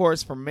 Now, of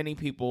course, for many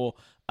people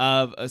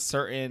of a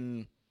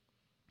certain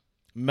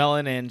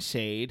melanin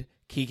shade,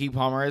 Keke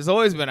Palmer has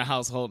always been a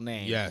household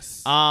name.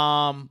 Yes.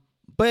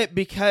 But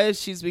because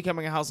she's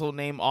becoming a household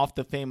name off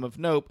the fame of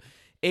Nope,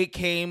 it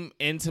came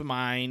into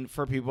mind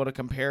for people to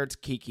compare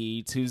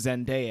Keke to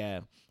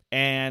Zendaya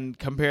and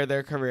compare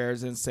their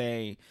careers and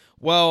say,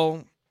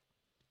 well,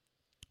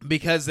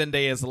 because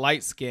Zendaya is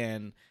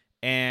light-skinned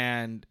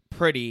and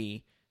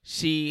pretty,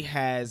 she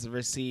has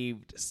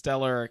received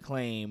stellar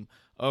acclaim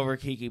over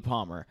Keke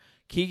Palmer.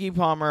 Keke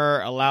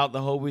Palmer allowed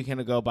the whole weekend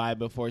to go by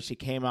before she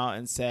came out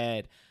and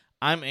said,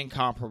 I'm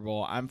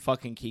incomparable. I'm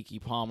fucking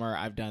Keke Palmer.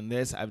 I've done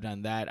this. I've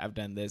done that. I've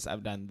done this.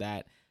 I've done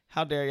that.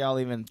 How dare y'all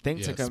even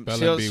think to come?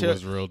 Spelling Bee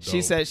was real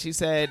dope. She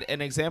said,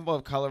 an example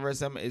of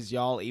colorism is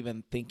y'all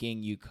even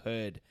thinking you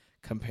could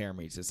compare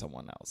me to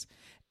someone else.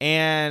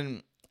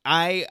 And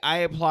I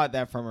applaud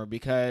that from her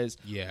because,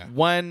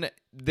 one,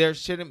 there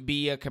shouldn't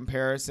be a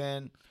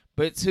comparison.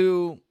 But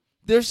 2,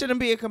 there shouldn't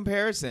be a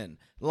comparison.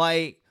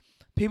 Like,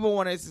 people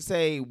wanted to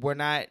say we're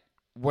not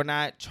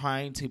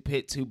trying to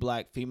pit 2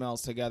 black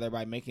females together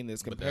by making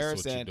this comparison.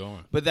 But that's what you're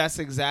doing. But that's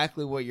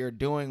exactly what you're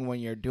doing when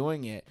you're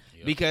doing it.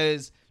 Yep.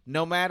 Because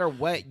no matter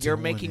what, you're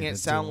making it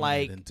sound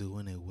like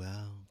doing it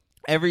well.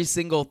 Every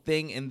single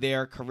thing in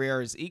their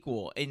career is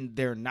equal, and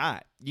they're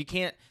not. You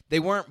can't. They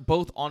weren't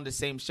both on the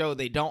same show.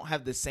 They don't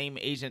have the same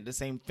agent, the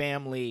same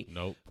family.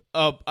 Nope.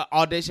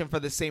 Audition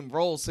for the same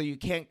role, so you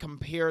can't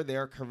compare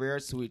their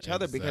careers to each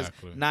other because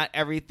not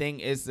everything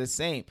is the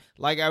same.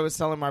 Like I was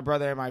telling my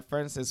brother and my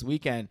friends this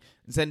weekend,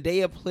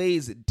 Zendaya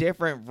plays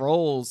different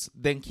roles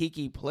than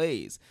Keke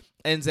plays,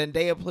 and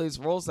Zendaya plays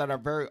roles that are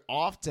very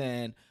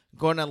often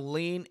going to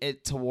lean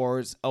it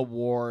towards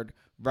award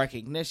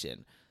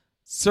recognition.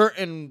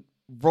 Certain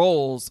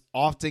roles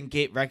often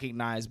get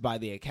recognized by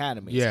the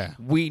Academy. Yeah,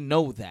 we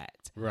know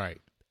that. Right.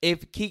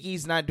 If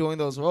Kiki's not doing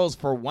those roles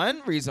for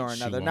one reason or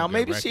another, now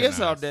maybe she is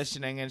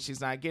auditioning and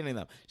she's not getting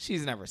them.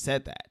 She's never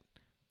said that.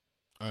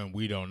 And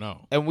we don't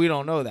know.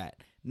 that.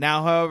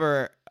 Now,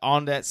 however,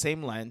 on that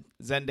same line,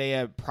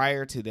 Zendaya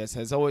prior to this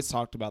has always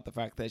talked about the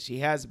fact that she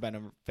has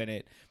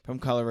benefited from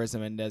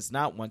colorism and does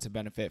not want to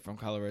benefit from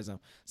colorism.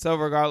 So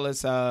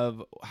regardless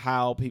of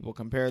how people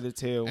compare the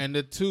two. And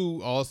the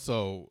two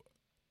also,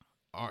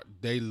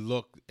 they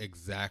look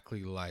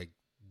exactly like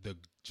the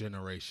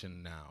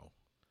generation now.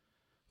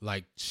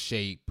 Like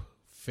shape,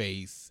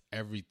 face,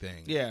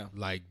 everything. Yeah.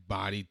 Like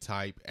body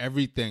type,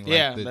 everything.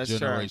 Yeah, like the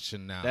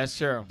generation now. That's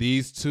true.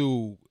 These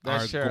two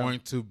are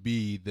going to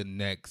be the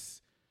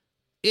next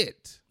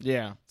it.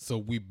 Yeah. So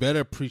we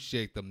better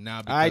appreciate them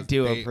now. Because I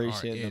do they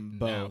appreciate them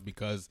both now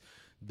because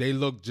they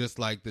look just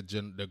like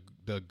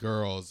the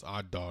girls,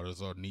 our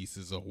daughters or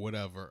nieces or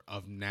whatever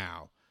of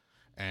now,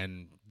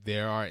 and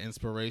there are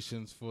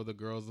inspirations for the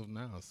girls of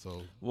now.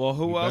 So, well,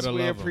 who else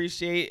we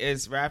appreciate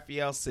is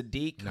Raphael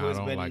Sadiq, who has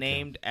been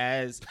named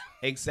as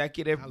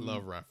executive. I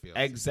love Raphael.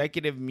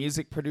 Executive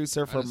music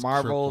producer for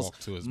Marvel's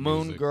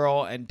Moon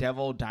Girl and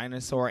Devil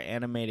Dinosaur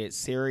animated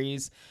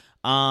series.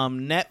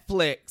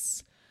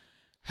 Netflix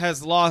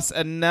has lost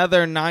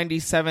another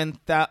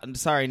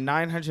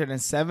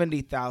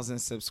 970,000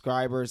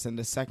 subscribers in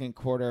the second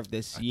quarter of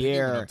this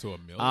year. They went up to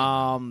 1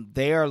 million.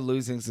 They are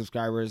losing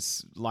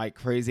subscribers like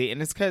crazy,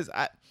 and it's because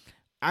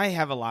I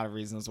have a lot of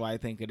reasons why I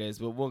think it is,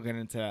 but we'll get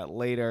into that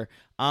later.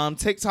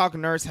 TikTok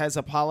nurse has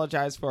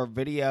apologized for a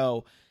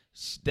video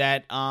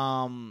that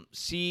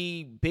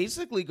she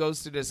basically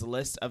goes through this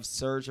list of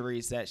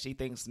surgeries that she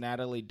thinks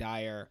Natalie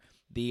Dyer,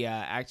 the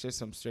actress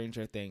from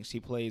Stranger Things, she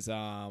plays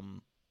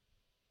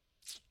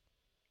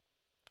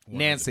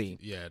Nancy,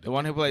 the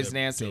one who plays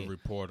Nancy, the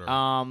reporter,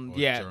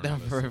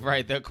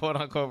 right, the quote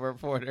unquote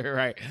reporter,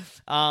 right?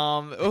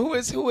 Who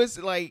is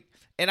like,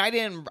 and I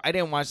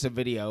didn't watch the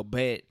video,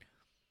 but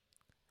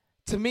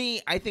to me,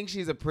 I think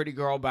she's a pretty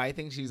girl, but I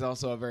think she's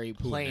also a very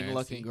plain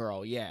looking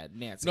girl. Yeah,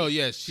 Nancy. No,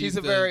 yeah, she's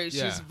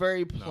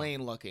very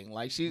plain looking.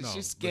 Like she's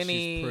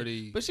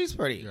skinny, but she's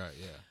pretty. Right,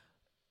 yeah.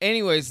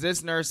 Anyways,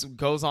 this nurse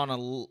goes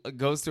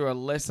through a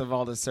list of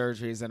all the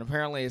surgeries, and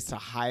apparently it's to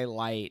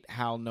highlight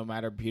how no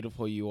matter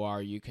beautiful you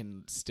are, you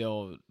can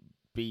still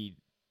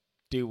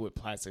do with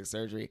plastic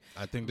surgery.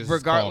 I think this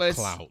regardless,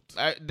 is called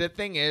clout. The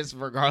thing is,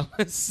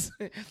 regardless,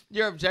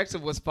 your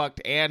objective was fucked,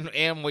 and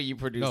what you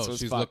produced was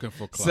she's fucked. Looking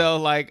for clout. So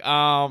like,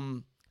 I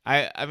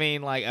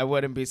mean, like, I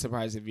wouldn't be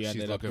surprised if you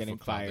ended up getting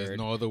fired. There's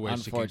no other way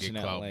she can get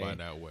clout by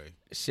that way.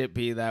 Should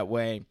be that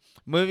way.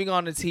 Moving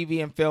on to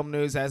TV and film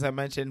news, as I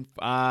mentioned,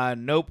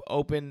 Nope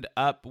opened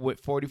up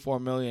with $44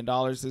 million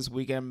this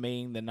weekend,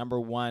 being the number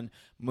one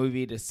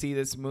movie to see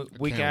this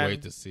weekend. Can't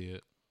wait to see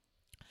it.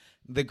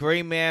 The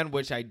Gray Man,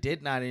 which I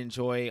did not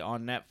enjoy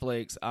on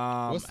Netflix,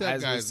 What's that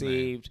has guy's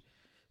received. Name?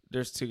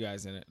 There's two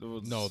guys in it.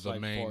 No, the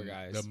like main, 4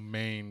 guys. The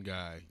main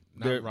guy.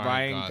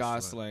 Ryan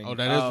Gosling. Oh,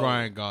 that is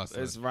Ryan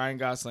Gosling. It's Ryan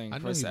Gosling.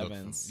 Chris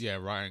Evans. Yeah,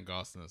 Ryan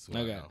Gosling. Is who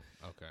I know.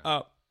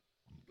 Okay.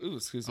 Ooh,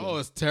 excuse me. Oh,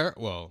 it's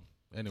terrible. Well,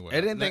 anyway,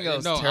 I didn't think it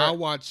was terrible. I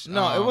watched.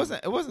 No, it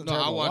wasn't. It wasn't. No,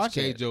 terrible. I watched Watch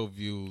K-Joe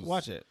Views.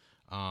 Watch it.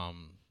 No,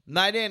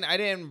 I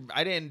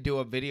didn't do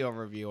a video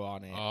review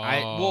on it.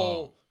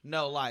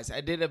 No lies.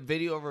 I did a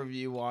video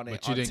review on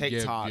it on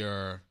TikTok.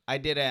 I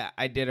did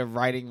a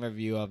writing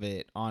review of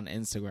it on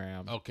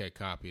Instagram. Okay,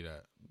 copy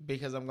that.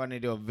 Because I'm going to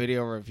do a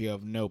video review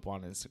of Nope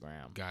on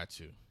Instagram. Got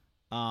you.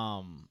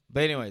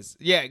 But anyways,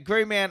 yeah,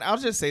 Gray Man. I'll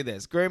just say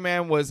this: Gray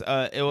Man was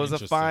a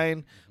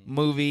fine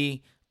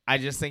movie. I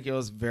just think it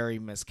was very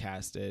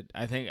miscasted.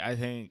 I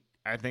think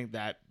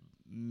that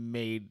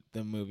made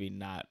the movie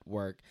not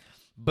work.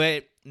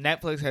 But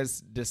Netflix has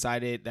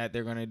decided that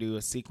they're going to do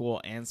a sequel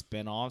and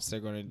spin-offs.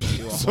 They're going to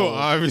do a so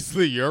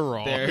obviously you're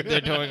wrong.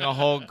 They're doing a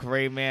whole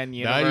Gray Man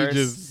universe. Now you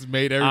just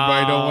made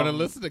everybody don't want to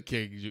listen to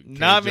King.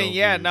 No, I mean,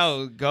 yeah,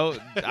 no, go.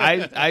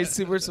 I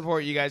super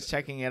support you guys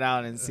checking it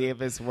out and see if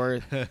it's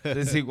worth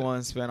the sequel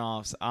and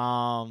spin-offs.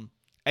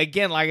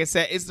 Again, like I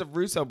said, it's the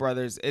Russo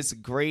brothers. It's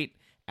great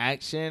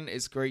action.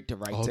 It's great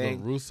directing. Oh, the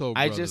Russo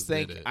brothers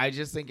I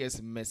just think it's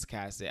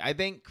miscasted. I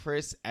think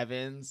Chris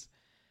Evans,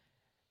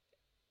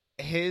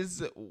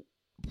 his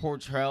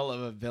portrayal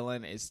of a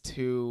villain is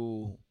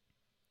too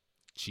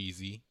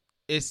cheesy.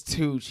 It's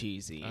too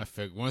cheesy. I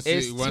figured once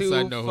I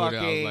know who they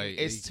are, I was like,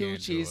 it's too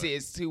cheesy.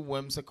 It's too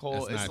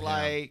whimsical. It's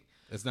like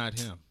it's not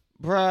him,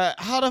 bruh.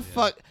 How the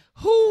fuck?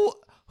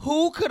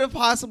 Who could have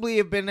possibly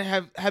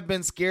have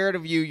been scared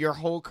of you your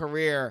whole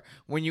career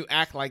when you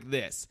act like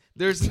this?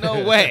 There's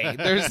no way.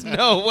 There's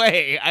no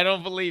way. I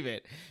don't believe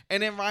it.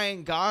 And then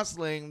Ryan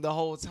Gosling, the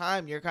whole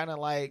time, you're kind of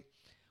like,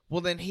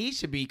 well, then he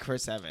should be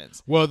Chris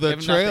Evans. Well, the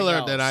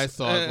trailer that I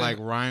saw, like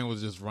Ryan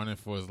was just running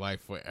for his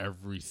life for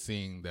every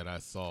scene that I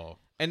saw.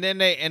 And then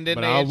they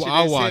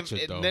I'll watch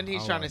it though. And then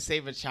he's trying to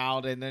save a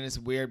child, and then it's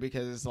weird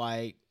because it's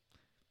like,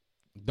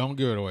 don't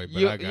give it away. But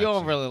I got you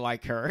don't really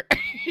like her.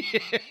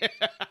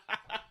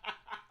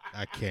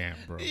 I can't,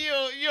 bro.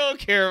 You don't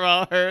care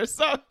about her,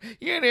 so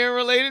you ain't even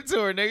related to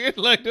her, nigga.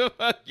 Like the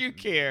fuck you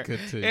care.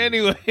 Continue.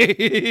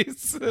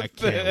 Anyways, I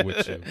can't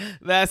with you.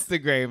 That's the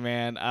Gray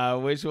Man,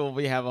 which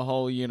we have a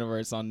whole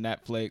universe on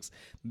Netflix,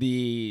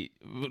 the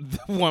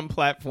one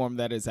platform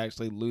that is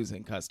actually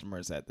losing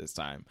customers at this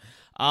time.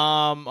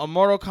 A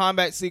Mortal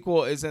Kombat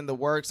sequel is in the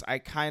works. I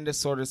kind of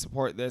sort of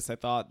support this. I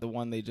thought the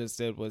one they just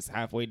did was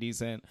halfway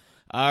decent.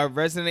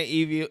 Resident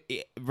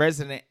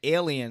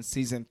Alien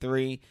Season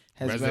 3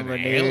 has been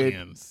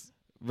renewed.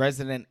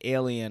 Resident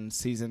Alien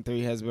Season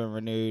 3 has been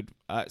renewed.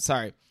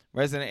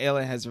 Resident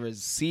Alien has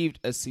received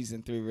a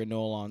Season 3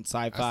 renewal on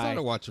Sci-Fi. I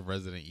started watching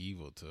Resident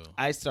Evil, too.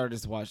 I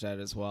started to watch that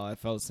as well. I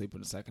fell asleep in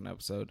the second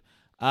episode.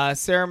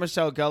 Sarah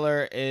Michelle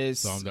Gellar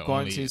is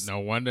No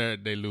wonder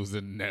they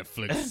losing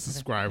Netflix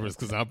subscribers,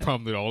 because I'm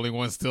probably the only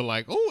one still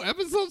like, oh,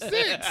 episode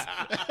 6.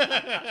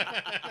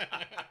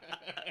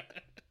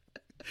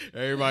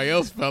 Everybody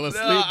else fell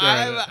asleep.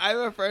 I have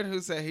a friend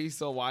who said he's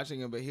still watching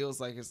it, but he was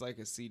like, it's like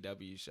a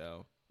CW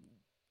show.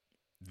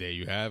 There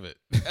you have it.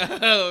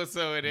 Oh,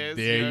 so it is.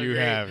 There you agree?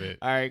 have it.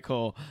 All right,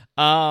 cool.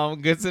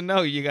 Good to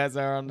know you guys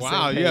are on the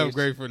Wow, same you have page.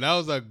 great for that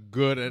was a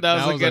good.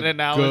 That was a good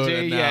analogy.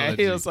 Good Yeah,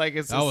 analogy. he was like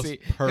it's That was He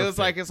was perfect.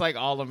 like it's like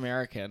all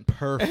American.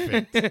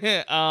 Perfect.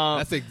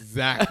 That's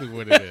exactly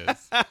what it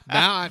is.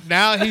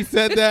 Now he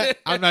said that,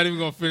 I'm not even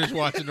gonna finish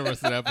watching the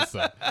rest of the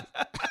episode.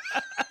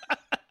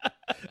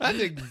 That's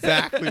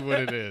exactly what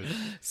it is.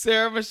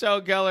 Sarah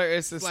Michelle Gellar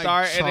is the It's like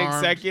star and Charmed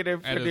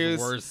executive at its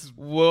produced worst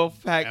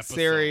Wolfpack episode.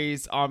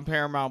 series on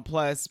Paramount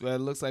Plus, but it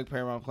looks like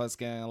Paramount Plus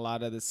getting a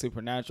lot of the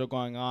Supernatural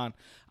going on.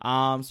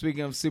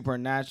 Speaking of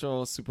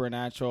Supernatural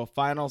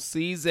final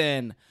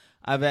season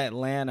of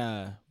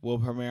Atlanta will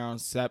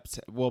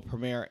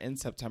premiere in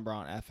September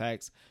on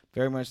FX.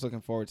 Very much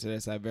looking forward to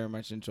this. I very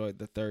much enjoyed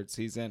the third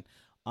season.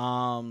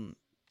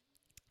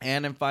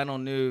 And in final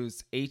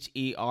news,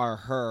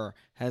 Her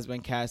has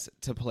been cast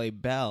to play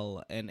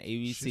Belle in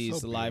She's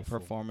ABC's so live beautiful.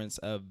 performance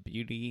of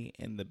Beauty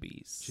and the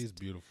Beast. She's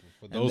beautiful.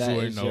 For And those that who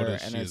is ain't your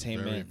noticed, she is very,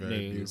 entertainment very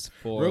news beautiful.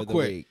 for Real the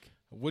quick, week.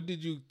 what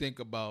did you think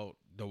about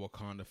the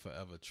Wakanda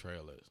Forever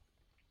trailers?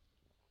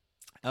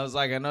 I was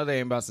like, I know they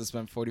ain't about to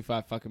spend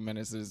 45 fucking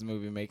minutes of this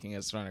movie making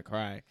us trying to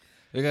cry.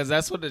 Because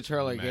that's what the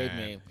trailer gave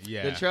me.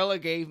 Yeah. The trailer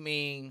gave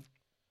me...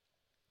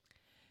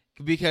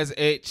 Because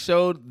it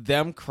showed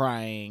them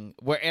crying.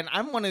 And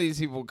I'm one of these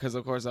people, because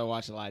of course I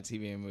watch a lot of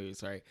TV and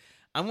movies, right?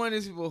 I'm one of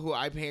these people who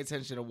I pay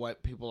attention to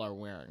what people are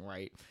wearing,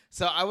 right?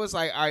 So I was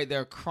like, all right,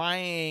 they're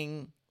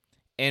crying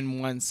in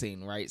one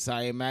scene, right? So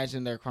I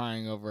imagine they're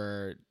crying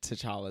over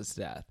T'Challa's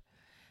death.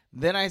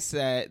 Then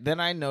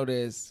I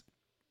noticed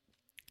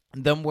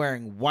them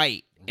wearing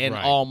white and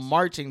Right. all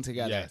marching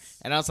together. Yes.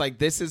 And I was like,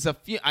 this is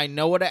I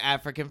know what an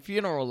African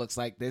funeral looks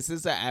like. This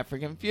is an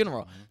African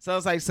funeral. So I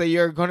was like, so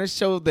you're going to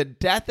show the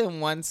death in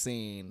one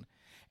scene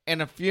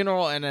and a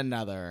funeral in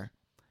another.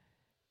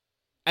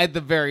 At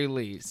the very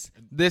least,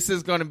 this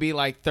is going to be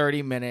like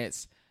 30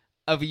 minutes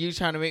of you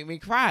trying to make me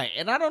cry.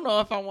 And I don't know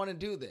if I want to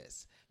do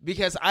this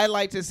because I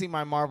like to see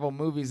my Marvel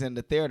movies in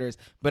the theaters,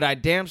 but I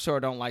damn sure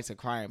don't like to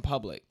cry in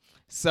public.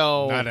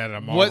 So Not at a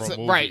Marvel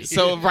movie. Right.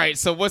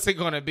 So what's it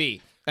going to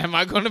be? Am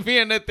I going to be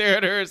in the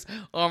theaters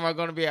or am I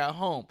going to be at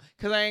home?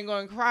 Because I ain't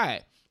going to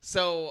cry.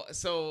 So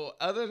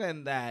other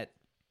than that,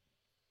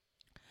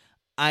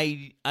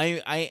 I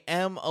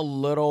am a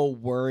little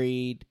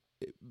worried.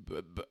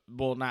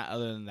 Well, not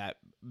other than that.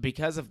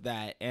 Because of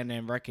that and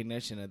in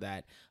recognition of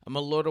that, I'm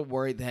a little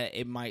worried that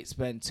it might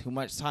spend too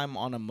much time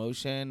on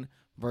emotion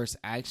versus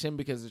action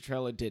because the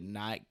trailer did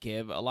not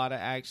give a lot of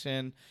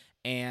action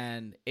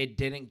and it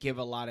didn't give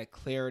a lot of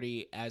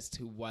clarity as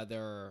to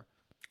whether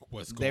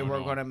they were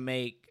going to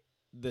make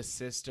the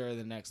sister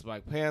the next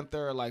Black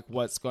Panther, like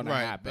what's going to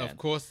happen. Of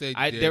course they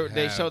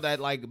showed that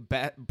like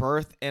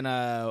birth in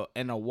a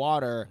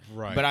water,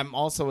 Right. But I'm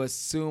also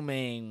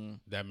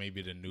assuming that may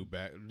be the new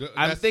back.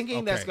 I'm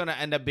thinking that's going to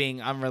end up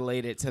being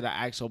unrelated to the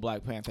actual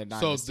Black Panther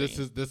dynasty.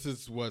 So this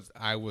is what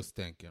I was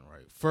thinking,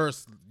 right?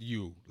 First,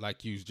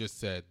 like you just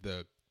said,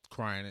 the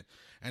crying,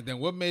 and then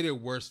what made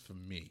it worse for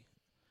me?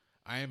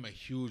 I am a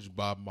huge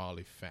Bob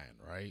Marley fan,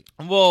 right?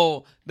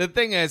 Well, the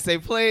thing is, they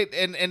played,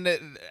 and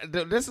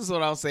this is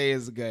what I'll say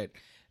is good.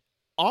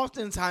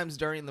 Oftentimes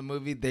during the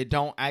movie, they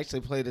don't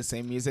actually play the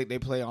same music they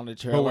play on the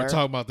trailer. But we're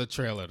talking about the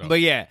trailer, though. But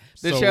yeah,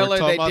 the So we're trailer,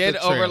 talking they about did the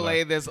trailer.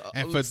 overlay this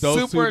And for those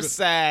super who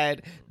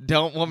sad,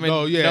 no woman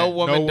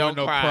don't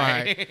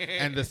cry.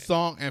 And the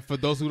song, and for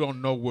those who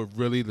don't know what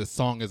really the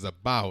song is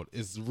about,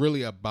 it's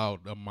really about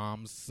a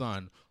mom's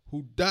son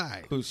who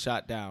died. Who's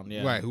shot down,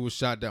 yeah. Right, who was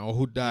shot down or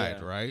who died,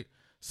 Yeah. right?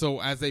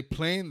 So as they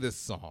playing this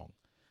song,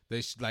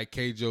 they like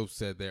K. Job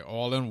said, they're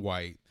all in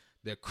white.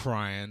 They're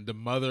crying. The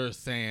mother is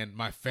saying,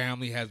 "My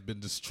family has been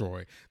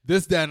destroyed."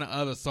 This, that, and the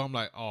other. So I'm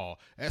like, oh.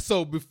 And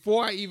so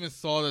before I even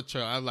saw the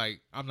trailer, I was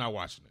like, I'm not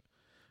watching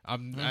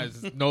it.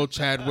 There's no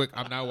Chadwick.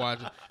 I'm not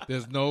watching.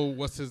 There's no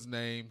what's his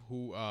name?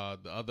 Who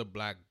the other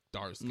black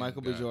dark skin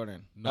Michael B. guy.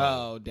 Jordan. No,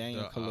 Oh,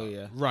 Daniel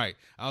Kaluuya. Right.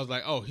 I was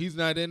like, oh, he's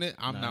not in it.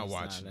 I'm No, not he's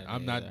not watching in it. it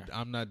I'm not. either.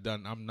 I'm not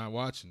done. I'm not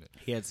watching it.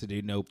 He had to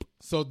do Nope.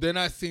 So then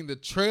I seen the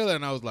trailer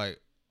and I was like,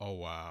 oh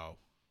wow.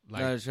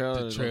 Like No, the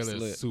trailer the trailer looks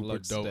is lit, super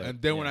looks dope. dope,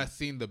 And then when yeah. I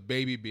seen the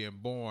baby being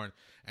born,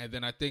 and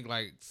then I think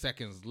like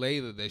seconds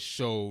later they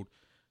showed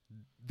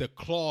the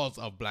claws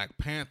of Black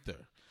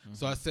Panther.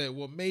 So I said,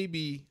 well,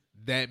 maybe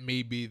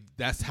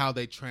that's how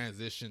they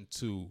transition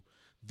to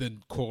the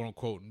quote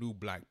unquote new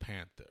Black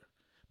Panther.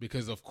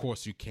 Because of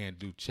course you can't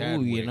do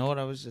Chadwick. Ooh, you know what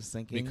I was just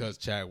thinking? Because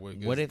Chadwick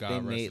What is if God they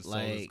rest made his soul,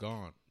 is like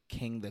gone.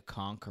 King the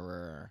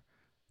Conqueror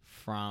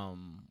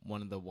from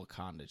one of the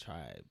Wakanda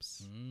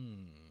tribes?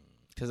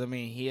 Because I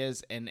mean, he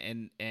is, and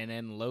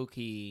in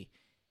Loki,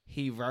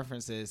 he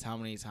references how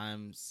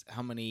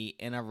many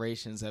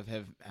iterations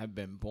have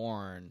been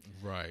born,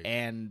 Right.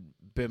 and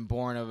been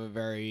born of a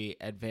very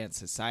advanced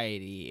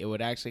society. It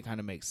would actually kind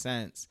of make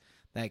sense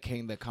that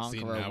King the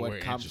Conqueror now would we're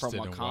come from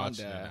interested in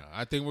watching it Wakanda. now.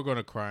 I think we're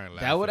gonna cry and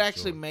laugh. That would for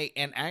actually sure. make,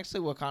 and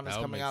actually Wakanda's That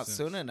would coming make out sense.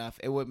 soon enough.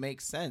 It would make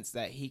sense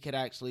that he could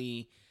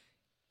actually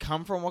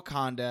come from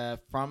Wakanda,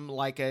 from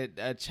like a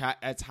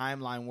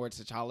timeline where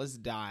T'Challa's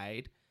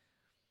died,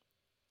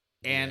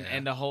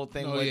 and the whole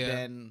thing Oh, would yeah.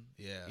 then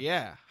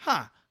Yeah.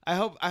 huh. I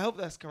hope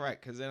that's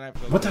correct because then I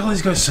feel What the hell are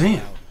these guys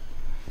saying?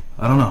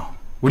 I don't know.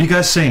 What are you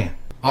guys saying?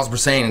 All we're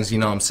saying is, you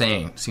know what I'm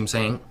saying. See what I'm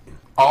saying?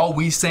 All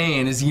we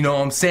saying is, you know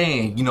what I'm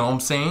saying. You know what I'm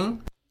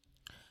saying?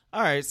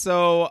 All right,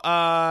 so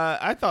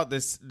I thought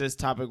this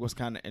topic was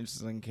kind of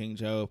interesting, King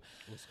Job.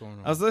 What's going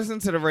on? I was listening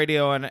to the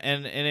radio and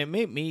it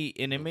made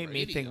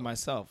me think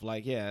myself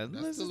like, yeah,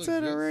 listen to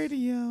the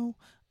radio.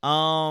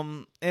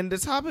 And the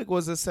topic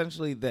was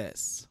essentially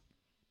this.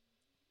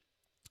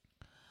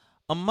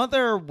 A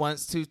mother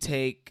wants to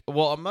take,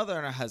 a mother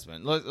and a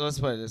husband. Let's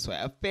put it this way.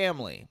 A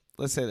family,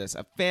 let's say this.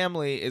 A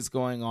family is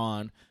going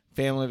on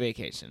family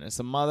vacation. It's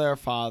a mother, a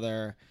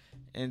father,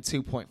 and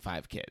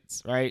 2.5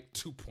 kids, right?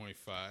 2.5.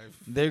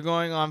 They're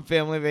going on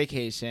family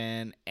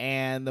vacation,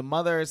 and the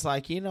mother is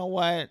like, you know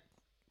what?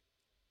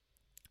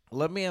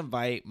 Let me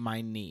invite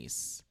my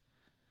niece,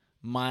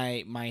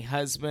 my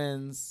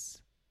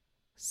husband's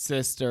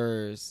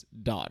sister's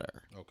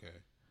daughter. Okay.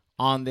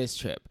 On this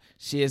trip.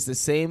 She is the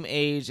same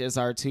age as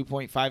our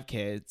 2.5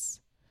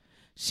 kids.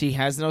 She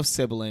has no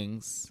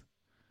siblings.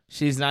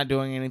 She's not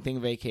doing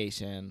anything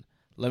vacation.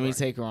 Let me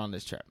take her on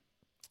this trip.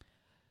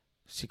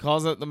 She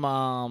calls up the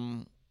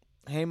mom.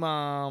 Hey,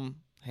 mom.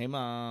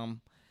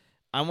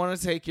 I want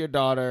to take your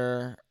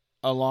daughter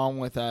along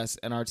with us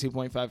and our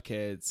 2.5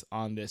 kids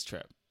on this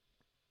trip.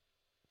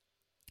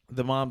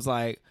 The mom's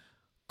like,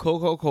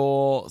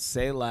 cool.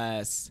 Say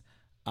less.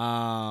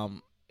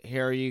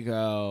 Here you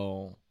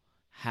go.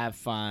 Have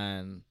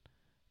fun.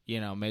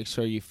 Make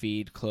sure you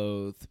feed,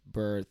 clothe,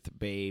 birth,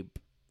 babe,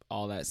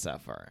 all that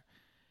stuff for her.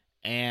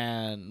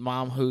 And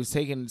mom, who's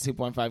taking the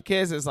 2.5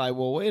 kids, is like,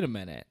 well, wait a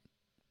minute.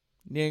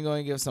 You ain't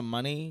going to give some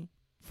money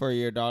for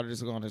your daughter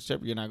to go on this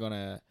trip? You're not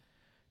gonna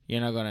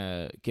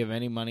give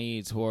any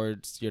money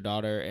towards your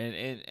daughter?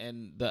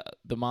 And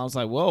the mom's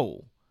like,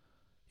 whoa,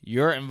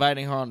 you're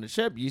inviting her on the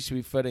trip. You should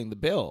be footing the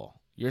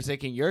bill. You're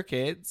taking your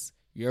kids.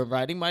 You're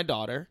inviting my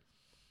daughter.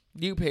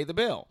 You pay the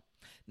bill.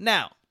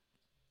 Now,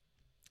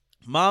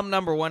 mom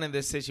number one in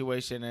this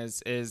situation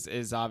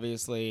is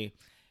obviously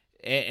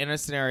in a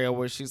scenario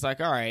where she's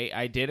like, all right,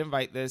 I did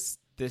invite this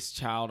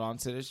child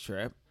onto this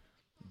trip,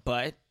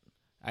 but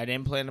I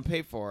didn't plan to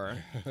pay for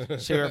her.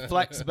 She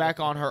reflects back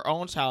on her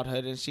own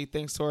childhood and she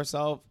thinks to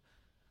herself,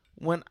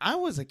 when I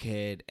was a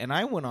kid and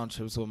I went on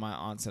trips with my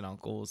aunts and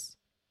uncles,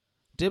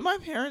 did my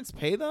parents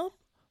pay them?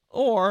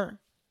 Or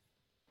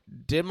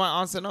did my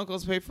aunts and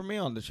uncles pay for me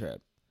on the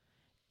trip?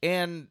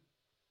 And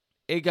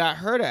it got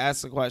her to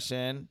ask the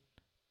question.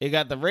 It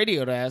got the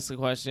radio to ask the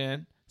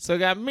question. So it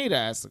got me to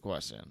ask the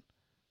question.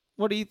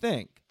 What do you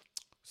think?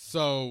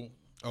 So,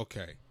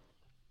 okay.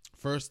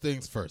 First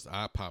things first.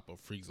 I Papa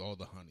freaks all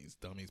the honeys,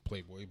 dummies,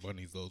 Playboy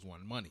bunnies, those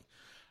want money.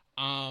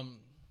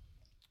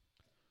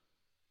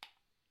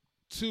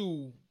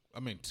 Two.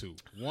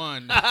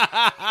 One,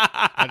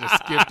 I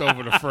just skipped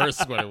over the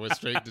first one. It went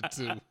straight to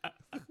two.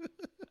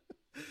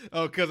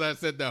 Oh, because I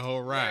said that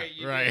whole right.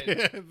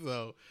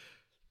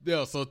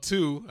 So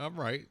two, I'm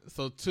right.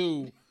 So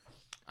two,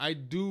 I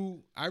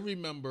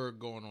remember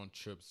going on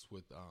trips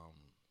with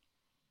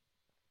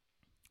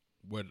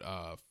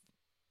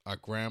our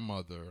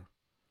grandmother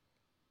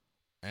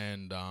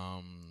and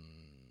I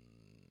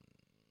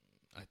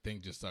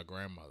think just our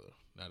grandmother,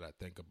 now that I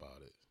think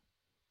about it,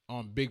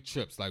 on big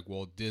trips like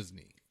Walt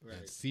Disney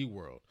and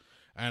SeaWorld.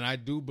 And I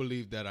do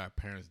believe that our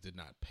parents did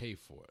not pay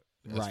for it.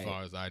 As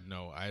far as I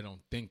know, I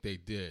don't think they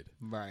did.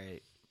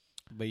 Right.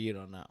 But you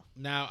don't know.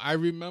 Now, I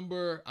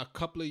remember a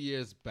couple of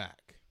years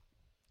back,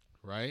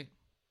 right,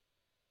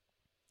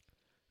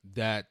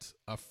 that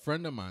a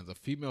friend of mine, a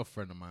female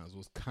friend of mine,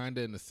 was kind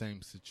of in the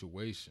same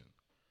situation.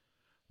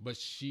 But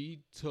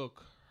she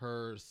took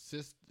her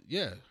sister's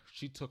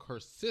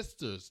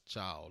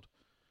child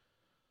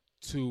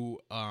to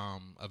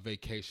a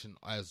vacation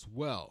as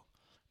well.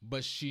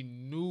 But she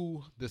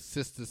knew the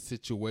sister's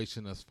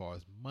situation as far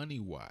as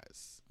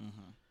money-wise.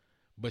 Mm-hmm.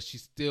 But she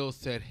still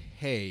said,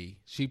 hey,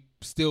 she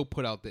still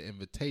put out the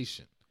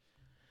invitation.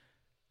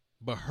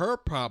 But her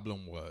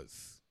problem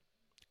was,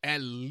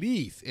 at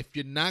least if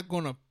you're not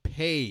going to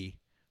pay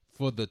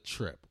for the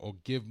trip or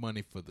give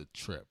money for the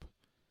trip,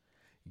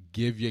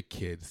 give your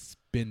kids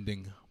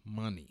spending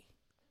money.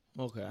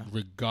 Okay.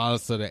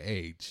 Regardless of the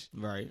age.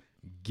 Right.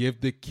 Give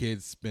the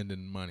kids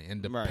spending money.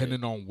 And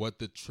depending on what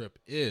the trip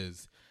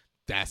is,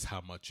 that's how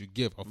much you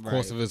give. Of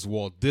course, if it's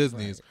Walt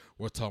Disney's,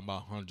 we're talking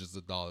about hundreds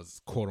of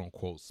dollars, quote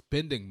unquote,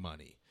 spending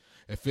money.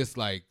 If it's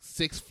like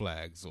Six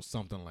Flags or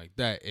something like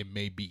that, it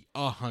may be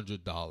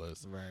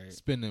 $100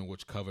 spending,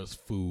 which covers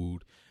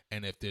food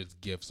and if there's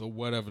gifts or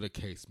whatever the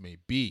case may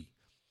be.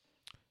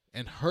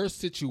 In her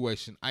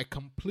situation, I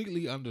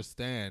completely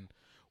understand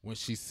when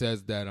she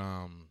says that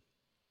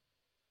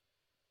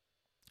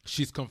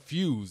she's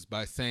confused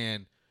by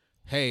saying,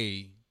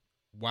 hey,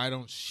 why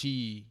don't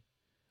she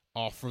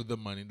offer the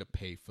money to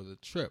pay for the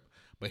trip?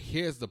 But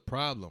here's the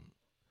problem.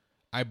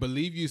 I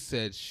believe you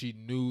said she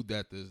knew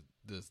that the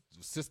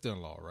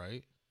sister-in-law,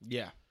 right?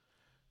 Yeah.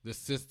 The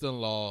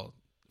sister-in-law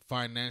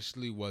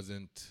financially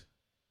wasn't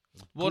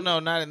Well, no,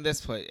 not in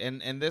this put.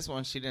 In this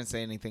one, she didn't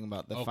say anything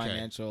about the Okay.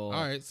 financial.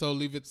 All right, so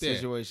leave it there.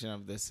 Situation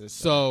of this system.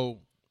 So,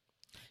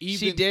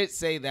 she did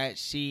say that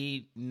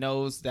she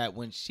knows that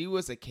when she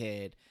was a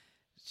kid,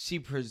 she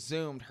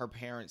presumed her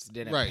parents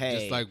didn't right, pay.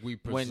 just like we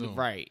presume.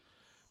 Right.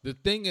 The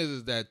thing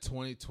is that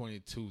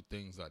 2022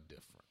 things are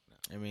different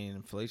now. I mean,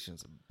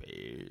 inflation's a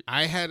big.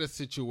 I had a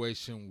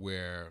situation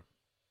where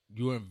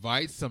you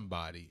invite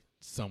somebody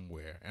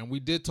somewhere, and we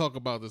did talk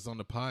about this on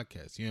the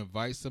podcast. You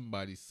invite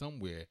somebody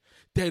somewhere,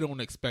 they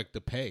don't expect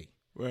to pay.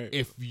 Right.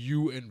 If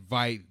you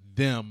invite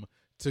them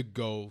to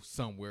go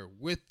somewhere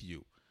with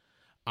you.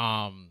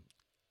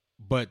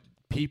 But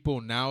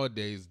people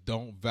nowadays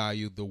don't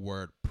value the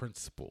word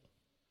principle.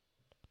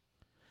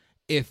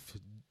 If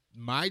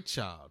my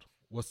child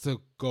was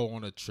to go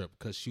on a trip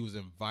because she was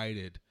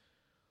invited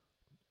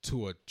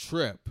to a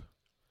trip,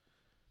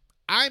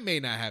 I may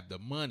not have the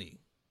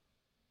money,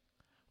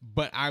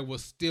 but I will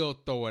still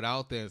throw it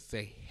out there and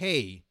say,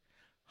 hey,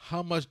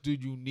 how much do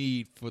you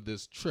need for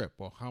this trip?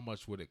 Or how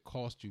much would it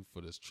cost you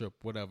for this trip?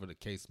 Whatever the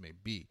case may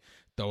be.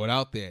 Throw it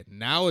out there.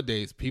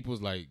 Nowadays,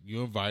 people's like,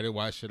 you invited,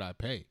 why should I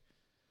pay?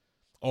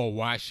 Or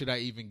why should I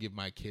even give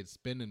my kids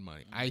spending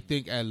money? I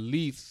think at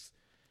least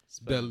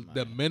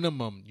the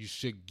minimum you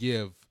should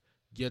give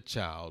your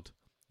child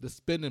the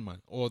spending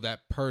money, or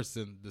that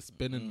person the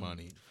spending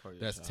money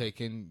that's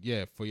taken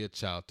for your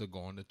child to go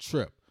on the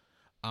trip.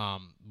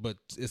 But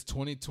it's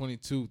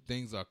 2022.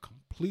 Things are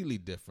completely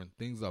different.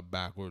 Things are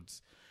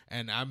backwards.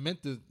 And I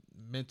meant to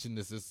mention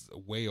this is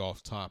way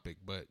off topic,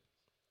 but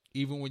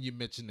even when you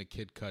mention the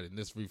kid cut, and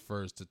this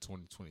refers to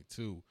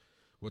 2022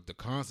 with the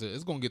concert,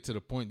 it's gonna get to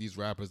the point these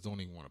rappers don't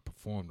even want to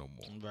perform no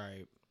more.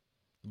 Right.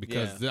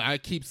 Because I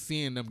keep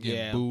seeing them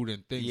get booed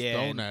and things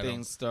thrown at them.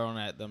 Things thrown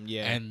at them,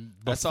 And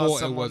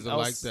before it wasn't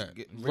like that.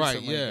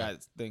 Right, got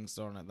things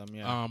thrown at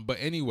them, But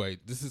anyway,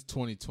 this is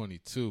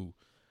 2022.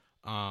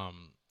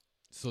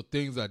 So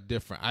things are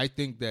different. I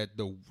think that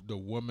the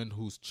woman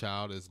whose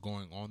child is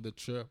going on the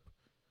trip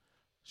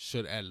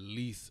should at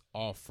least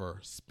offer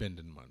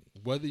spending money.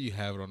 Whether you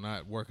have it or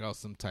not, work out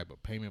some type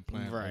of payment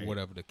plan or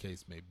whatever the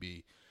case may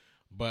be.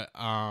 But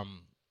I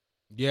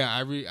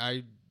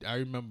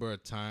remember a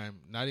time,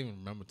 not even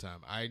remember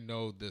time. I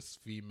know this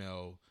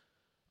female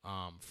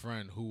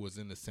friend who was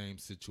in the same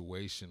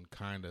situation,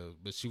 kind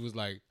of, but she was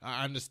like,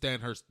 I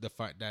understand the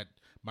fact that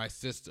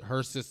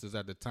her sister's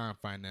at the time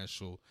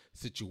financial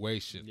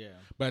situation. Yeah.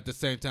 But at the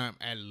same time,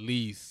 at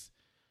least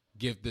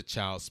give the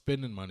child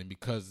spending money,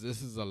 because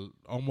this is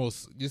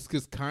this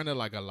is kind of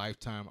like a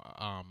lifetime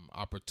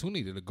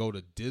opportunity to go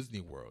to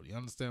Disney World. You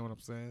understand what I'm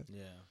saying?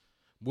 Yeah.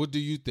 What do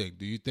you think?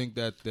 Do you think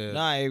that No,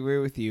 I agree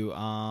with you.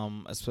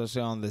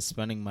 Especially on the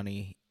spending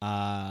money.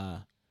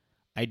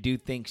 I do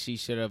think she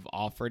should have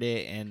offered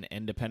it,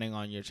 and depending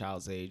on your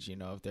child's age,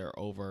 if they're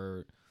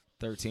over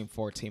 13,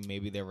 14,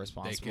 maybe they're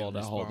responsible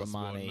to hold the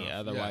money. Enough.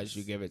 Otherwise,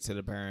 you give it to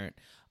the parent.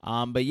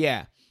 But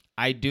yeah,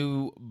 I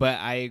do. But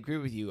I agree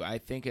with you. I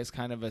think it's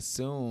kind of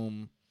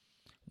assumed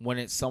when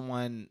it's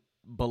someone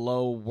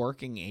below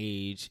working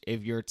age,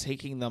 if you're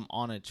taking them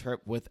on a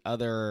trip with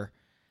other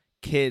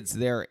kids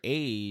their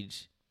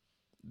age,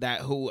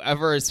 that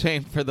whoever is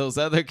paying for those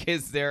other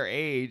kids their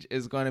age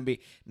is going to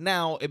be.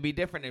 Now, it'd be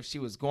different if she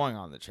was going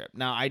on the trip.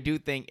 Now, I do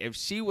think if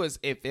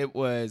it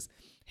was,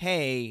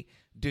 hey,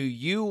 do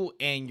you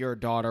and your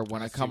daughter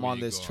want to come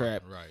on this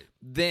trip? Right.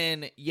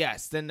 Then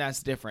yes, then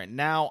that's different.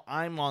 Now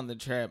I'm on the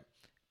trip.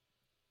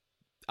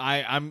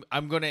 I'm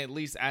going to at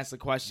least ask the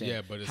question.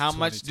 Yeah, but it's how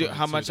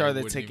much are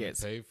the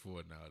tickets? Even pay for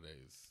it nowadays.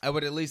 I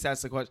would at least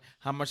ask the question,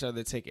 how much are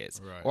the tickets?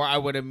 Right. Or I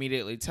would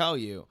immediately tell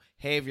you,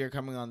 hey, if you're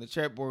coming on the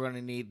trip, we're going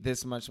to need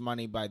this much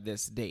money by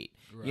this date.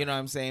 Right. You know what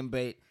I'm saying?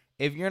 But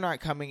if you're not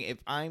coming, if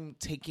I'm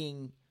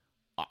taking,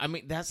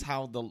 that's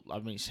how the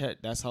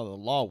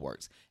law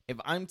works. If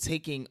I'm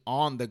taking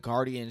on the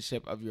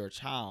guardianship of your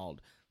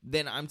child,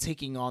 then I'm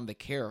taking on the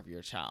care of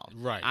your child.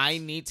 Right. I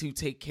need to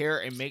take care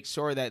and make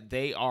sure that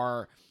they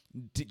are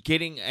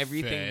getting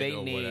everything Fed they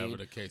or need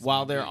the case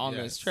while may they're be, on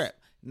yes. this trip.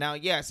 Now,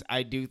 yes,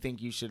 I do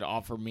think you should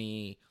offer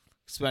me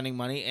spending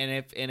money, and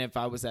if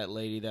I was that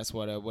lady, that's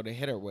what I would have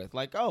hit her with.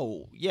 Like,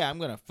 oh, yeah, I'm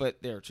going to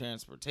foot their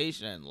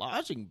transportation and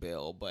lodging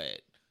bill,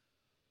 but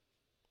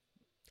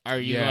are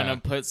you going to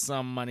put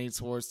some money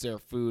towards their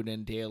food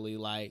and daily,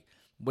 like,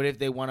 what if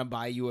they want to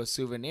buy you a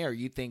souvenir?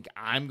 You think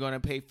I'm going to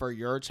pay for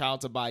your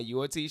child to buy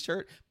you a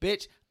T-shirt?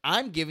 Bitch,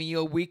 I'm giving you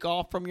a week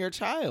off from your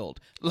child.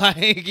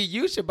 Like,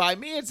 you should buy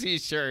me a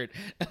T-shirt.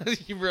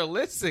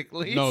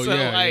 Realistically. No, so,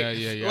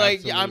 yeah.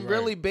 Like, I'm right.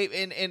 really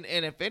and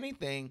if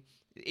anything,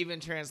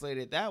 even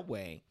translated that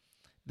way,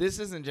 this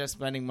isn't just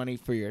spending money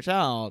for your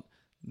child.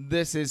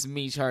 This is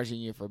me charging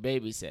you for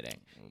babysitting.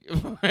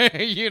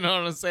 You know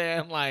what I'm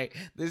saying? Like,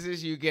 this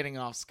is you getting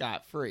off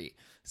scot-free.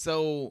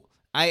 So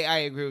I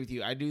agree with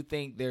you. I do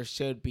think there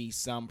should be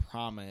some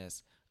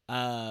promise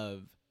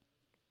of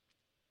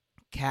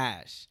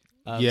cash,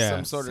 of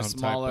some sort of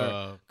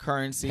smaller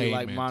currency,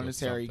 like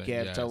monetary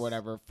gift or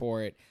whatever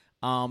for it.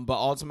 But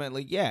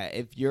ultimately,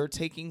 if you're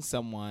taking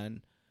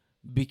someone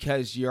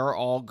because you're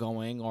all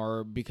going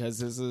or because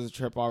this is a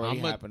trip already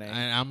happening.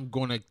 And I'm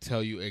going to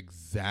tell you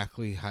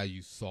exactly how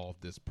you solve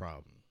this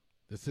problem.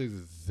 This is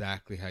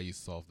exactly how you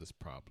solve this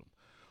problem.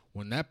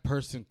 When that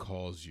person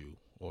calls you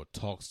or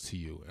talks to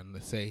you and they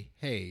say,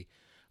 hey,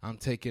 I'm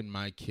taking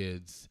my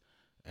kids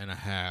and a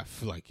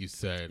half, like you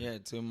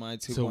said, to my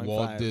 2.5. to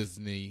Walt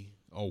Disney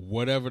or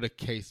whatever the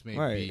case may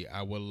Right. be,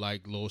 I would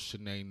like Lil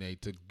Shanae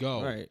to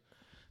go. Right.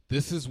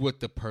 This is what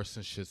the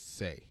person should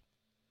say.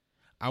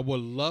 I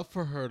would love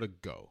for her to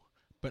go,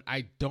 but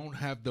I don't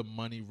have the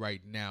money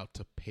right now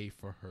to pay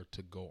for her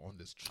to go on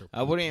this trip.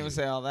 I wouldn't even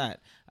say all that.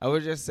 I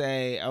would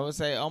say,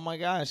 oh my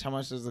gosh, how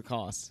much does it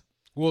cost?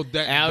 Well,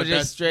 that and I would but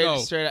just straight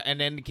up, and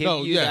then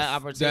give you that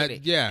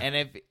opportunity. And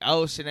if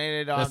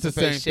Shanae don't that's have to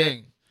the pay same shit,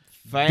 thing.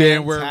 Fantastic.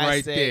 Then we're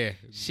right there.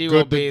 She Good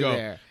will to be go.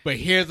 there. But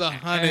here's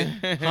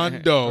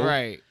 $100.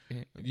 Right.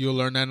 You'll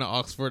learn that in the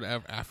Oxford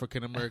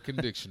African American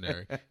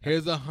Dictionary.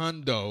 Here's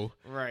 $100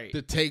 right.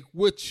 to take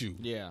with you.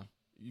 Yeah.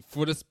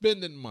 For the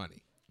spending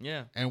money.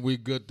 Yeah. And we're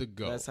good to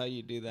go. That's how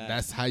you do that.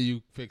 That's how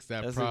you fix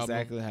that problem. That's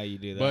exactly how you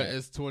do that. But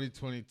it's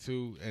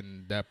 2022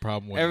 and that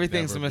problem will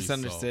everything's never be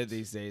misunderstood solved.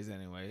 these days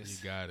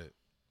anyways. You got it.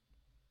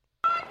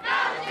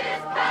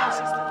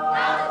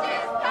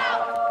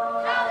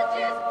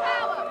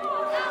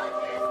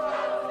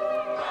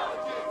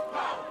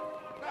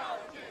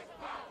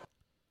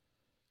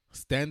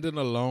 Standing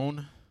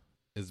alone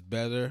is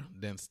better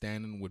than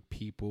standing with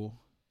people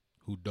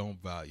who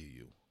don't value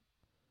you.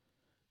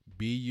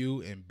 Be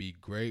you and be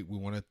great. We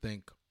want to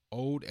thank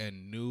old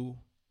and new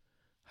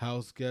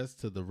house guests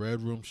to the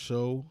Red Room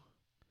Show.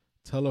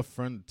 Tell a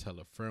friend to tell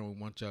a friend. We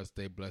want y'all to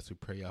stay blessed. We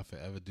pray y'all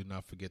forever. Do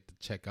not forget to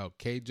check out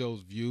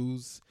K-Joe's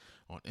Views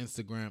on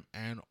Instagram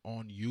and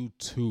on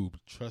YouTube.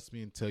 Trust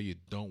me and tell you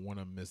don't want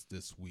to miss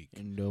this week.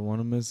 You don't want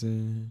to miss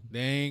it. They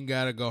ain't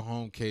got to go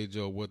home,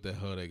 K-Joe. What the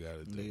hell they got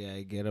to do? They got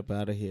to get up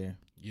out of here.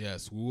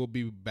 Yes, we will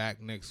be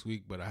back next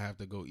week, but I have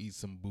to go eat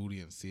some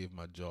booty and see if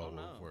my jaw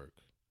will work.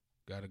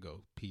 Gotta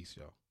go. Peace,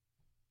 y'all.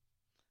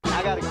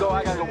 I gotta go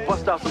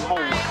bust out some holes.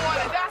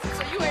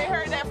 So you ain't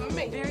heard that from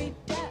me. Very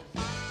deaf.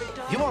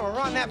 You wanna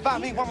run that by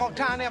me one more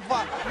time there,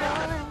 fuck?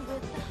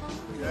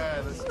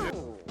 Yeah, let's do it.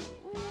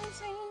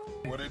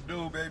 What it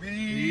do, baby?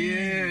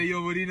 Yeah,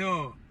 you already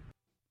know.